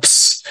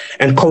props.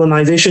 And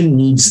colonization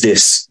needs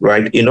this,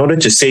 right? In order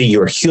to say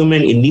you're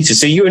human, it needs to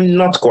say you're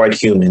not quite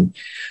human.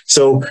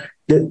 So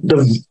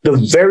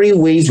the very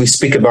ways we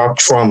speak about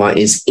trauma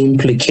is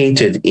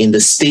implicated in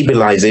the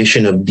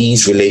stabilization of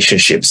these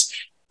relationships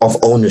of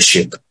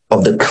ownership,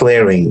 of the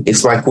clearing.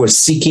 It's like we're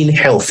seeking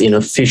health in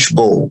a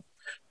fishbowl,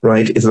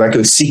 right? It's like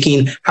we're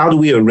seeking, how do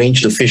we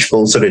arrange the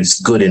fishbowl so that it's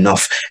good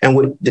enough?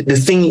 And the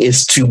thing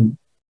is to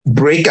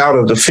break out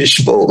of the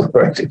fishbowl,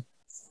 right?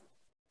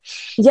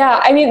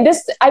 Yeah, I mean,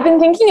 I've been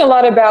thinking a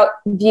lot about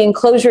the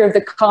enclosure of the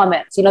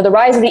commons, the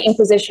rise of the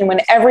Inquisition, when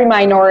every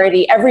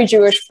minority, every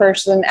Jewish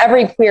person,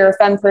 every queer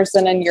femme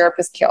person in Europe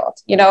is killed.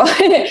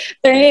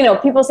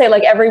 People say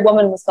like every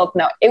woman was killed.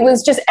 No, it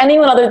was just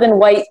anyone other than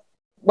white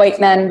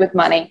men with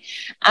money.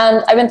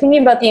 And I've been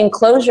thinking about the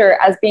enclosure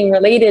as being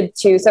related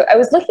to, so I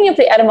was looking at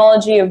the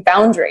etymology of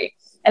boundary,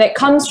 and it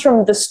comes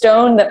from the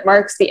stone that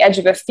marks the edge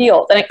of a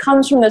field. And it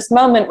comes from this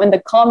moment when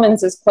the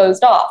commons is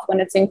closed off, when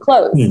it's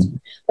enclosed,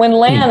 when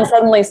land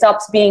suddenly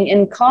stops being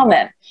in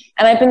common.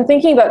 And I've been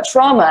thinking about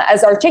trauma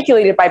as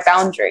articulated by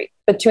boundary,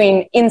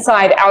 between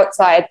inside,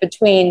 outside,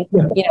 between,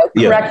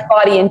 correct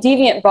body and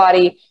deviant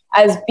body,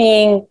 as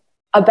being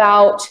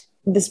about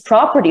this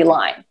property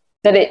line,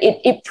 that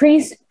it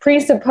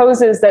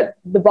presupposes that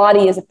the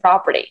body is a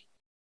property.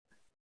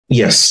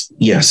 Yes.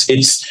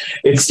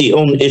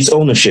 It's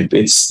ownership.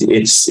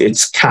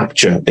 It's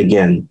capture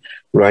again,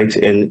 right?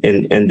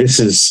 And this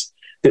is,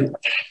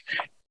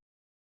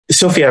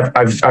 Sophie,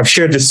 I've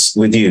shared this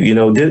with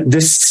you.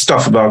 This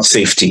stuff about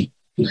safety,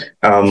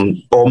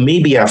 or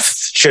maybe I've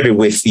shared it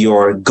with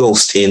your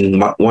ghost in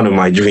one of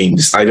my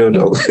dreams. I don't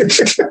know.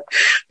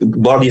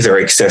 Bodies are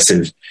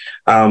excessive.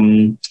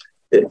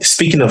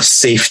 Speaking of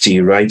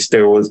safety, right?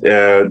 There's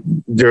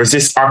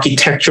this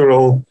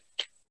architectural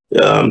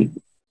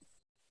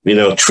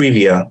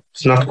trivia,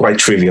 it's not quite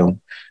trivial,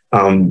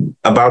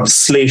 about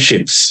slave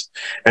ships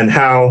and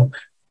how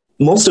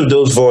most of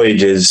those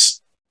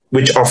voyages,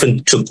 which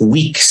often took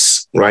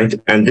weeks, right?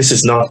 And this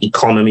is not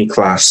economy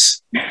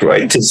class,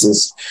 right? This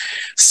is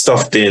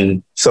stuffed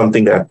in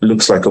something that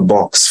looks like a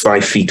box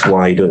 5 feet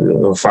wide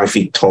or 5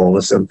 feet tall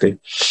or something.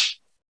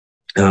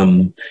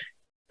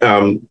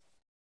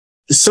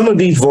 Some of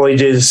these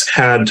voyages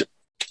had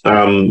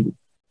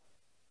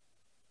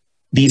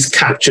these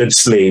captured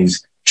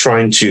slaves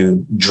trying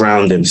to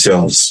drown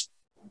themselves.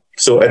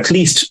 So at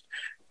least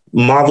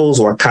Marvel's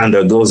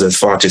Wakanda goes as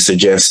far to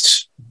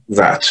suggest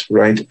that,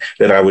 right?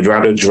 That I would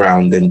rather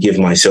drown than give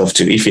myself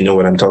to, if you know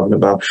what I'm talking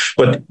about.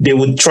 But they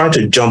would try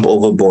to jump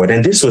overboard.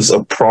 And this was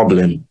a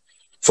problem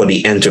for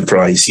the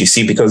Enterprise, you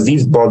see, because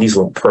these bodies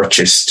were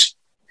purchased.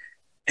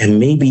 And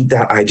maybe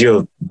that idea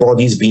of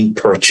bodies being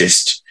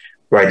purchased,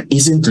 right,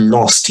 isn't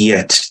lost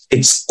yet.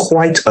 It's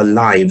quite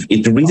alive.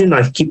 The reason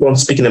I keep on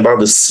speaking about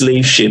the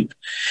slave ship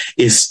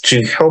is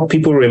to help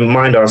people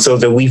remind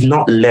ourselves that we've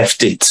not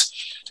left it.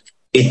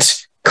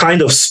 It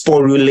kind of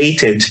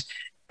sporulated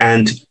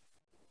and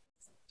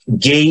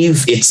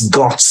gave its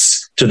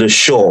guts to the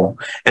shore.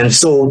 And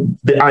so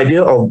the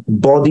idea of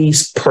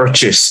bodies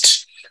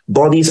purchased,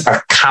 bodies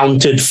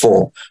accounted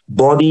for,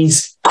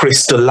 bodies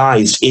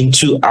crystallized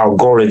into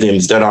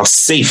algorithms that are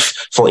safe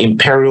for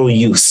imperial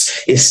use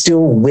is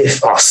still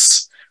with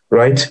us,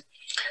 right?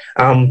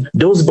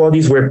 Those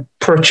bodies were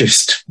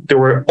purchased, they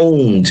were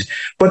owned,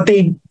 but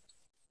they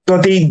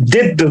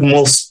did the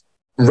most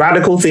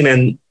radical thing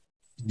and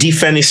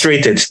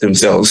defenestrated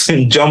themselves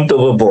and jumped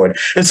overboard.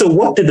 And so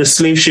what did the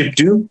slave ship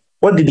do?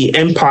 What did the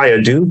empire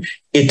do?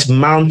 It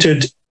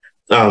mounted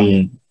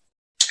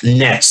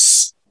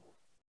nets.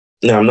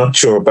 Now, I'm not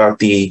sure about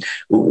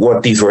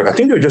what these were. I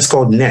think they're just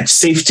called nets,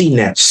 safety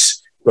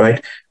nets,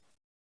 right?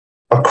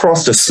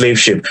 Across the slave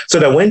ship, so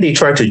that when they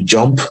tried to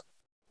jump,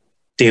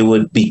 they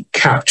would be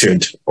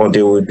captured or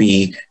they would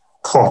be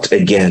caught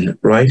again,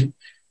 right?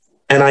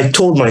 And I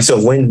told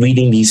myself when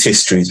reading these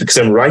histories, because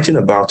I'm writing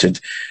about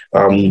it,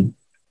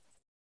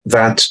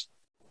 that,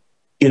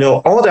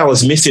 all that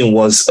was missing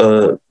was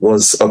a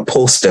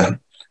poster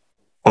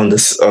on the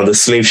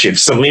slave ship.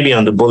 So maybe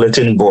on the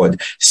bulletin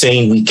board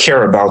saying, we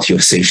care about your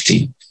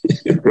safety,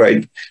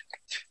 right?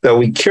 That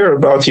we care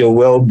about your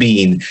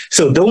well-being.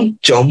 So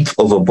don't jump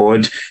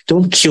overboard.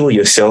 Don't kill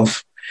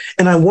yourself.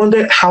 And I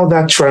wonder how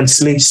that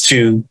translates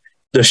to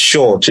the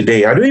shore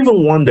today. I don't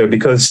even wonder,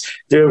 because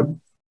they're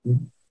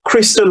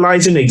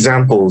crystallizing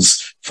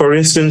examples. For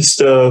instance,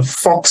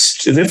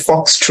 Foxtron?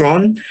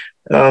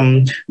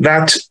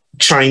 That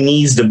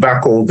Chinese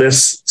debacle,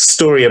 this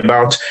story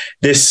about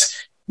this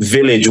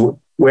village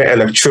where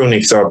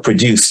electronics are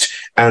produced,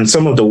 and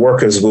some of the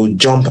workers will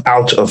jump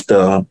out of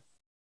the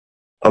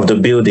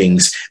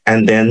buildings,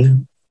 and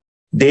then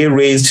they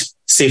raised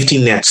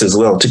safety nets as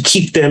well to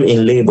keep them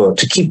in labor,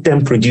 to keep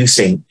them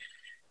producing.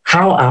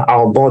 How are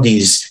our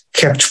bodies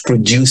kept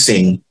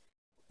producing,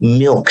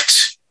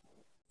 milked,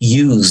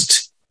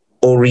 used,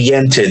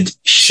 oriented,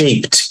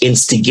 shaped,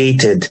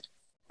 instigated,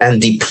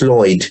 and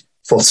deployed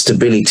for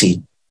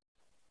stability.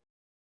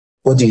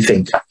 What do you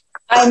think?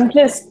 I'm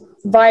just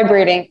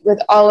vibrating with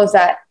all of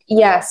that.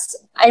 Yes.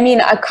 I mean,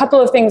 a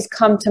couple of things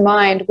come to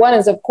mind. One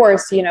is, of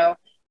course,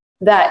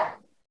 that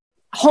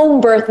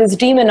home birth is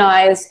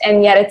demonized,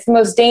 and yet it's the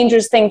most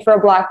dangerous thing for a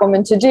Black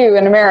woman to do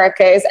in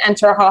America is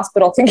enter a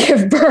hospital to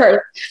give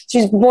birth.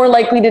 She's more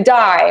likely to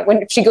die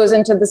when she goes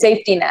into the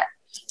safety net.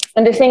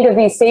 And to think of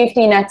these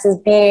safety nets as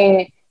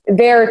being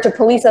there to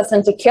police us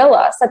and to kill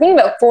us. I think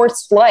about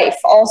forced life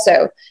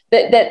also,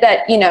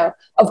 that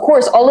of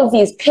course, all of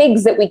these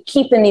pigs that we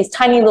keep in these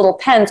tiny little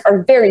pens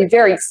are very,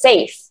 very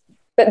safe,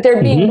 but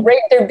they're being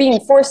they're being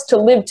forced to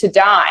live to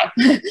die.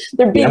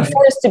 They're being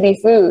forced to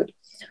be food.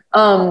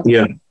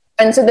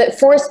 And so that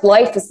forced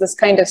life is this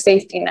kind of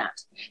safety net,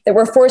 that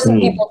we're forcing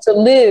people to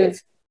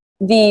live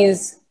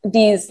these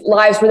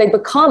lives where they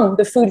become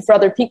the food for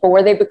other people,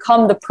 where they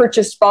become the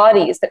purchased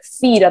bodies that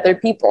feed other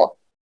people.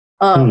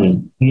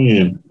 And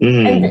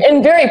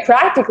very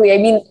practically, I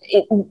mean,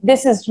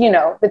 this is,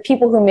 the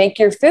people who make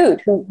your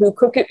food, who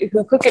cook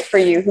it for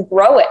you, who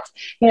grow it.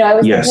 I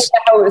was thinking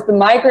about how it was the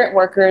migrant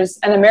workers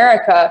in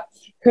America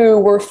who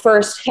were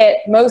first hit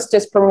most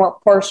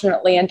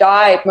disproportionately and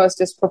died most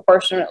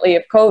disproportionately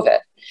of COVID.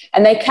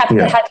 And they had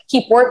to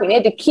keep working. They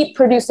had to keep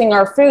producing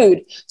our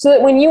food so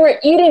that when you were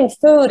eating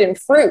food and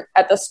fruit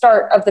at the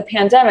start of the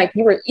pandemic,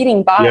 you were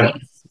eating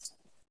bodies.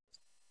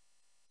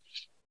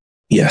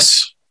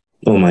 Yes.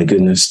 Oh my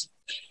goodness.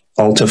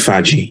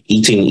 Autophagy,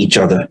 eating each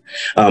other.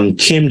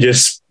 Kim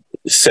just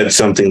said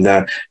something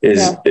that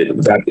is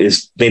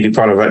maybe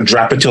part of that.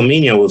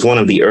 Drapetomania was one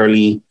of the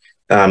early,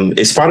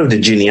 it's part of the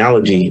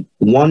genealogy,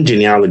 one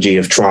genealogy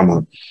of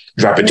trauma.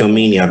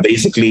 Drapetomania,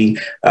 basically,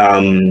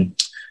 I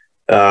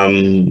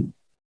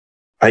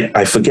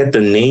forget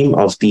the name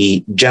of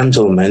the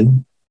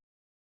gentleman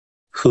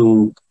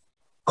who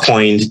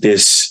coined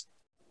this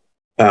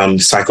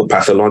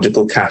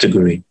psychopathological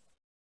category.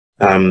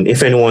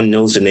 If anyone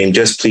knows the name,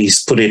 just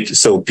please put it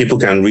so people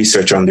can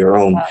research on their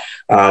own.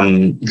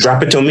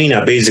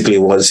 Drapetomania basically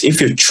was, if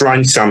you're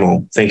trying,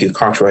 Samuel, thank you,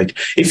 Cartwright,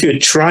 if you're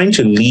trying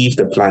to leave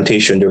the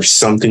plantation, there's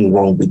something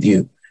wrong with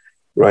you,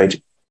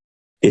 right?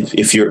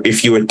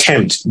 If you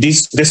attempt,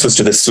 this was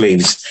to the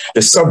slaves.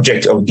 The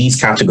subject of these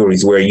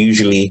categories were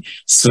usually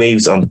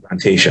slaves on the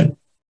plantation,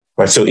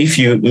 right? So if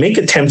you make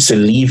attempts to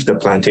leave the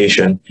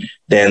plantation,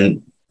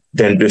 then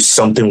there's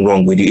something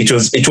wrong with you.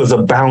 It was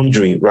a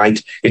boundary,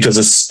 right? It was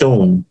a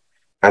stone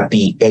at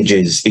the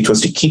edges. It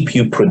was to keep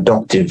you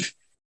productive.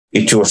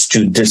 It was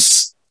to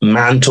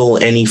dismantle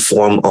any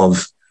form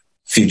of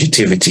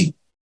fugitivity,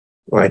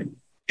 right?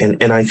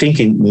 And I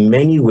think in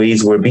many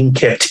ways we're being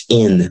kept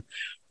in,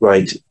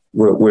 right?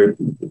 We're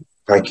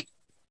like,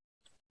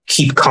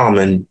 keep calm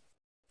and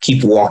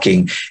keep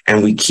walking,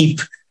 and we keep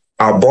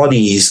our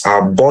bodies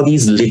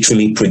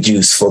literally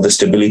produce for the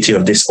stability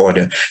of this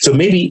order. So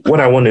maybe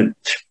what I want to,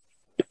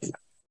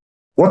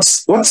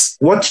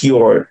 what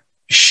you're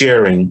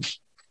sharing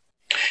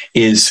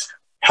is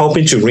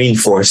helping to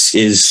reinforce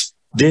is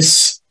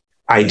this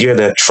idea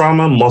that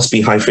trauma must be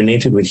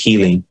hyphenated with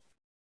healing,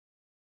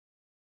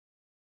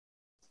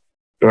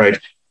 right?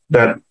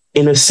 That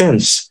in a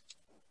sense,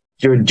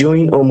 you're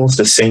doing almost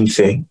the same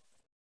thing.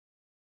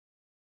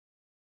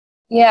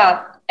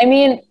 Yeah. I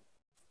mean,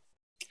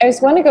 I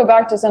just want to go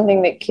back to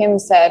something that Kim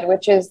said,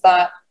 which is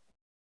that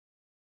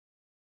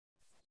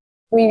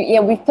we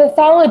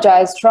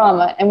pathologized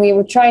trauma and we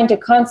were trying to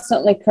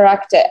constantly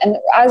correct it. And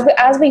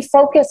as we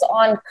focus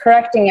on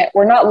correcting it,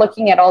 we're not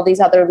looking at all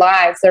these other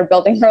lives. They're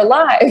building our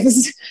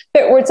lives.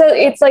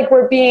 It's like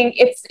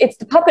it's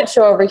the puppet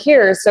show over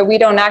here. So we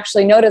don't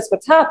actually notice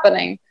what's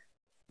happening.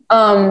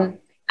 And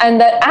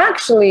that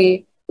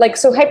actually,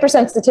 so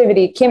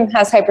hypersensitivity, Kim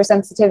has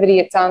hypersensitivity,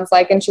 it sounds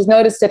like, and she's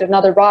noticed it in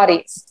other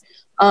bodies,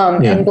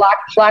 in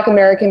Black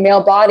American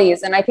male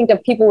bodies. And I think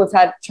that people who've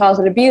had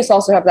childhood abuse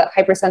also have that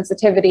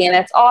hypersensitivity. And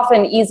it's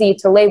often easy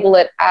to label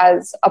it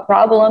as a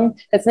problem,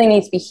 that something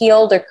needs to be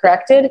healed or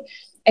corrected.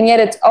 And yet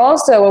it's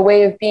also a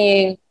way of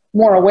being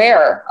more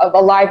aware of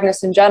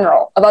aliveness in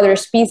general, of other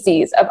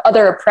species, of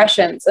other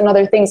oppressions and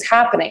other things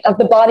happening, of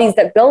the bodies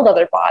that build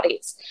other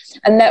bodies,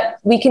 and that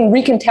we can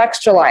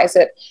recontextualize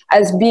it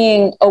as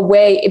being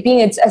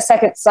a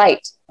second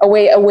sight, a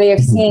way of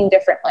seeing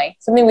differently,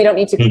 something we don't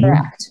need to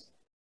correct.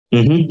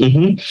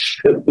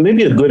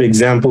 Maybe a good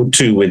example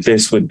too with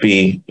this would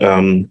be,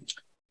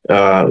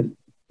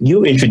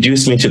 you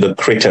introduced me to the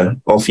critter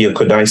of your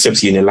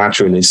Codiceps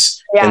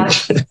unilateralis. Yeah.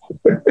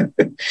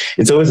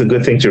 It's always a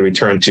good thing to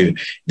return to.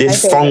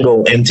 This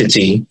fungal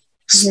entity,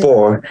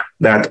 spore,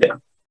 that,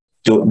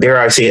 dare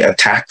I say,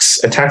 attacks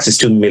is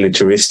too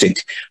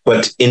militaristic,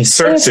 but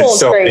inserts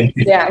itself.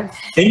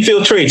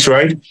 Infiltrates,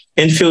 right?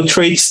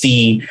 Infiltrates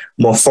the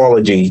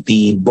morphology,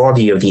 the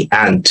body of the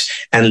ant,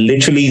 and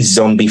literally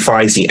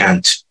zombifies the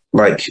ant,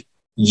 like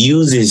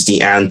uses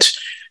the ant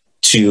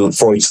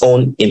for its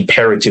own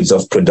imperatives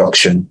of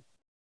production,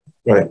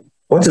 right?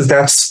 what does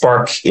that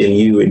spark in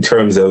you in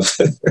terms of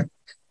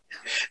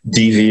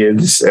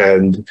deviance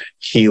and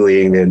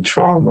healing and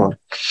trauma?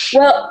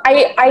 Well,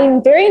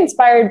 I'm very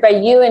inspired by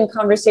you in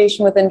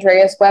conversation with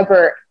Andreas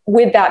Weber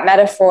with that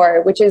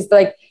metaphor, which is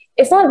like,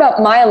 it's not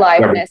about my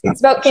aliveness. It's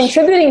about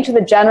contributing to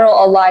the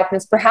general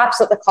aliveness,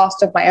 perhaps at the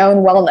cost of my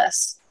own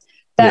wellness.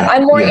 That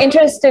I'm more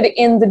interested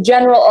in the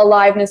general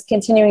aliveness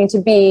continuing to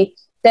be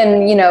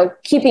than,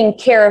 keeping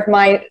care of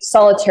my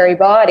solitary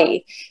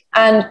body.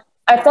 And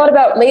I've thought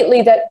about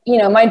lately that,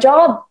 my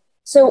job,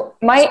 so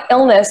my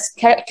illness,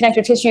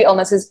 connective tissue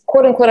illness, is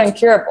quote unquote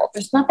incurable.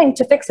 There's nothing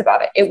to fix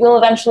about it. It will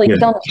eventually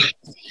kill me.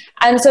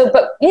 And so,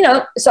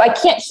 so I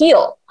can't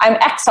heal. I'm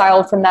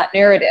exiled from that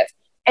narrative.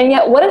 And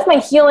yet, what if my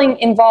healing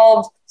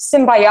involved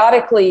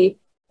symbiotically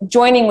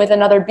joining with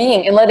another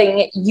being and letting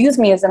it use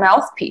me as a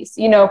mouthpiece?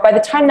 By the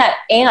time that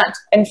ant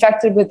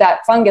infected with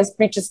that fungus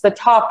reaches the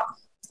top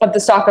of the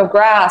stalk of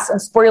grass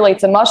and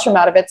sporulates a mushroom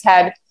out of its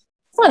head,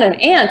 it's not an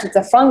ant, it's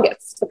a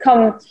fungus.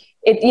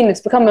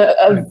 It's become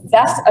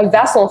a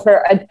vessel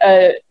for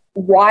a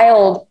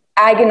wild,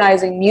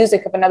 agonizing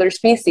music of another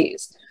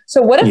species.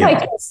 So what if I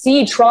can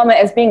see trauma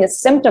as being a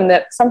symptom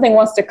that something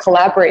wants to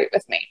collaborate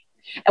with me?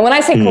 And when I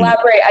say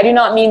collaborate, I do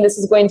not mean this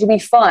is going to be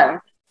fun,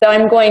 that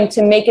I'm going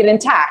to make it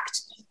intact,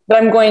 that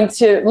I'm going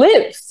to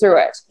live through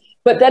it,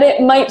 but that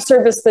it might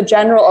service the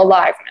general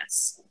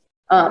aliveness.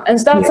 And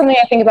so that's something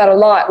I think about a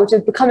lot, which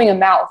is becoming a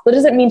mouth. What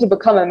does it mean to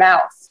become a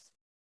mouth?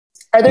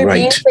 Are there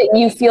beings that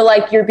you feel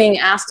like you're being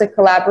asked to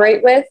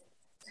collaborate with?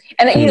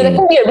 And that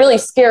can be a really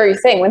scary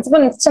thing.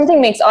 When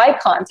something makes eye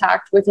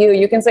contact with you,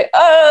 you can say,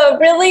 "Oh,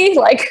 really?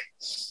 Like,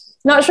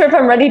 not sure if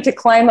I'm ready to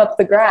climb up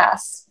the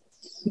grass."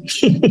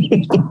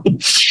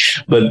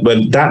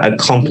 but that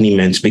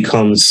accompaniment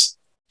becomes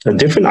a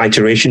different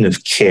iteration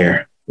of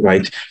care,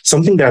 right?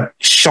 Something that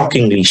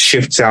shockingly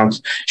shifts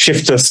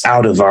us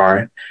out of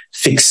our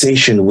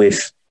fixation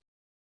with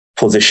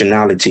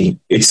positionality.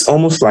 It's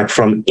almost like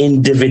from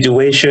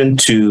individuation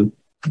to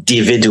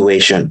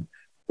dividuation,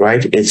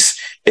 right? It's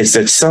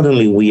that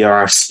suddenly we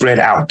are spread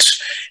out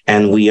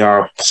and we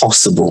are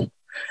possible,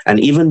 and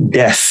even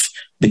death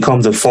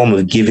becomes a form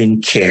of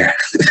giving care,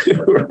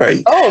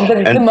 right? Oh,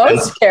 the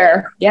most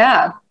care,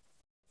 yeah.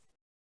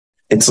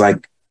 It's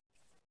like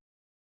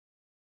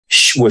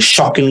we're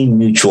shockingly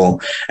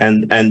mutual,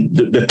 and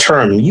the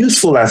term,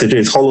 useful as it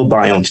is,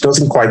 holobionts,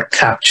 doesn't quite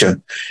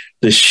capture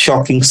the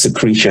shocking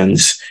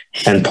secretions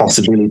and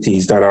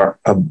possibilities that are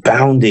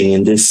abounding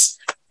in this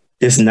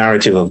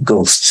narrative of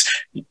ghosts.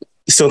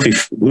 Sophie,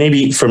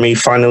 maybe for me,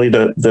 finally,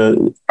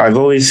 I've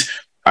always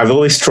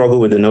struggled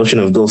with the notion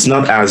of ghosts,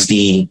 not as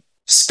the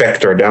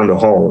specter down the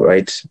hall,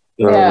 right?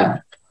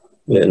 Not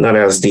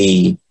as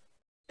the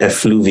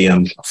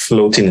effluvium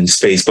floating in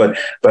space, but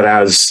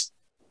as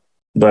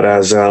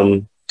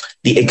the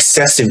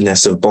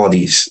excessiveness of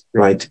bodies,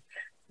 right?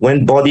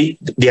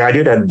 The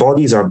idea that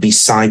bodies are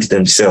beside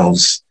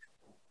themselves,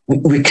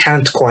 we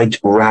can't quite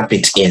wrap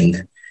it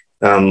in.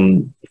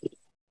 The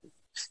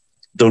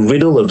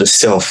riddle of the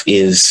self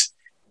is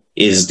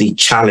the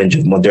challenge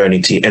of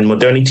modernity, and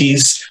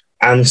modernity's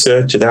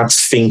answer to that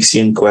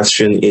Sphinxian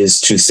question is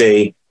to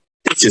say,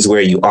 this is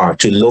where you are,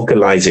 to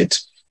localize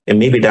it. And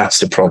maybe that's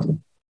the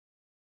problem.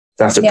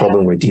 That's the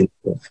problem we're dealing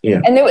with.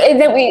 Yeah. And then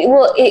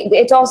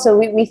it's also,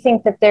 we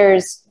think that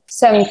there's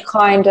some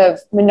kind of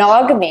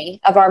monogamy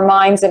of our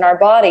minds and our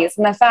bodies.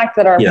 And the fact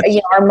that our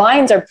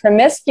minds are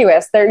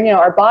promiscuous,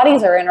 our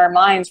bodies are in our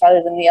minds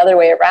rather than the other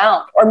way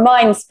around, or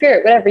mind,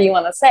 spirit, whatever you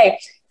want to say,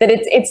 that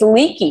it's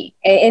leaky.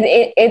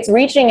 It's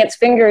reaching its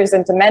fingers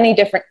into many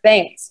different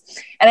things.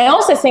 And I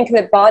also think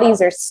that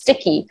bodies are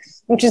sticky,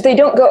 which is they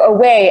don't go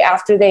away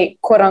after they,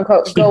 quote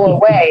unquote, go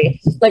away.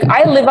 Like,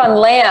 I live on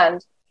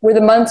land where the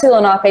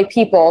Akomolafe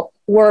people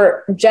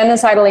were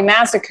genocidally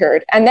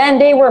massacred, and then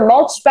they were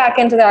mulched back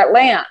into that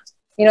land.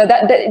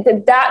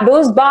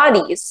 Those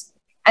bodies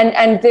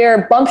and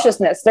their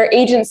bumptiousness, their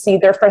agency,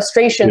 their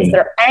frustrations,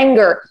 their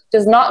anger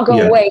does not go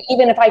away,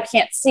 even if I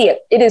can't see it.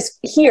 It is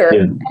here,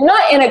 and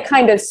not in a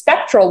kind of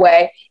spectral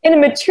way, in a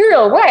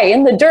material way,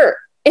 in the dirt,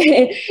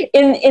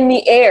 in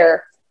the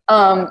air.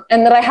 And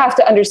that I have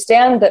to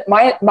understand that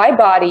my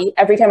body,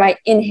 every time I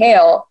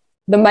inhale,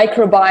 the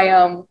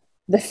microbiome,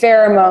 the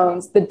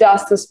pheromones, the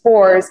dust, the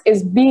spores,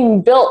 is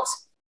being built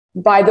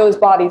by those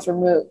bodies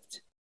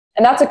removed.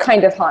 And that's a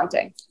kind of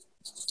haunting.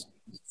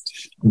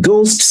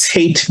 Ghosts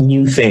hate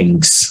new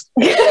things.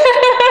 Ghosts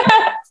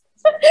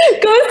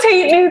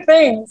hate new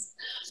things.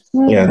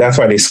 Yeah, that's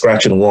why they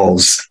scratch on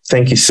walls.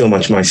 Thank you so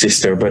much, my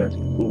sister. But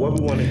what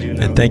we want to do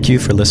now... And thank you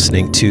for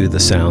listening to The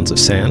Sounds of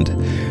Sand.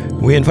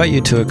 We invite you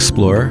to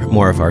explore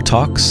more of our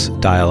talks,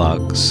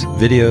 dialogues,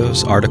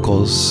 videos,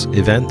 articles,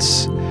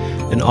 events,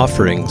 and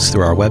offerings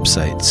through our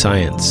website,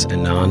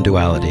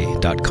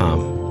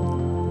 scienceandnonduality.com.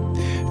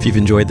 If you've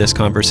enjoyed this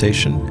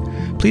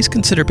conversation, please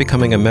consider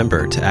becoming a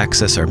member to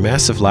access our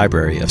massive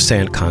library of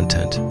SAND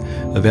content,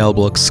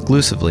 available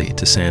exclusively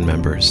to SAND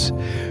members.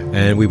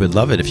 And we would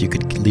love it if you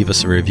could leave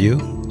us a review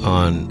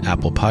on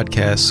Apple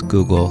Podcasts,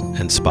 Google,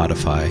 and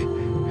Spotify.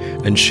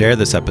 and share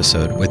this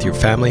episode with your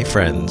family,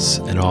 friends,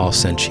 and all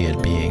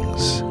sentient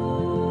beings.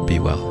 Be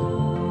well.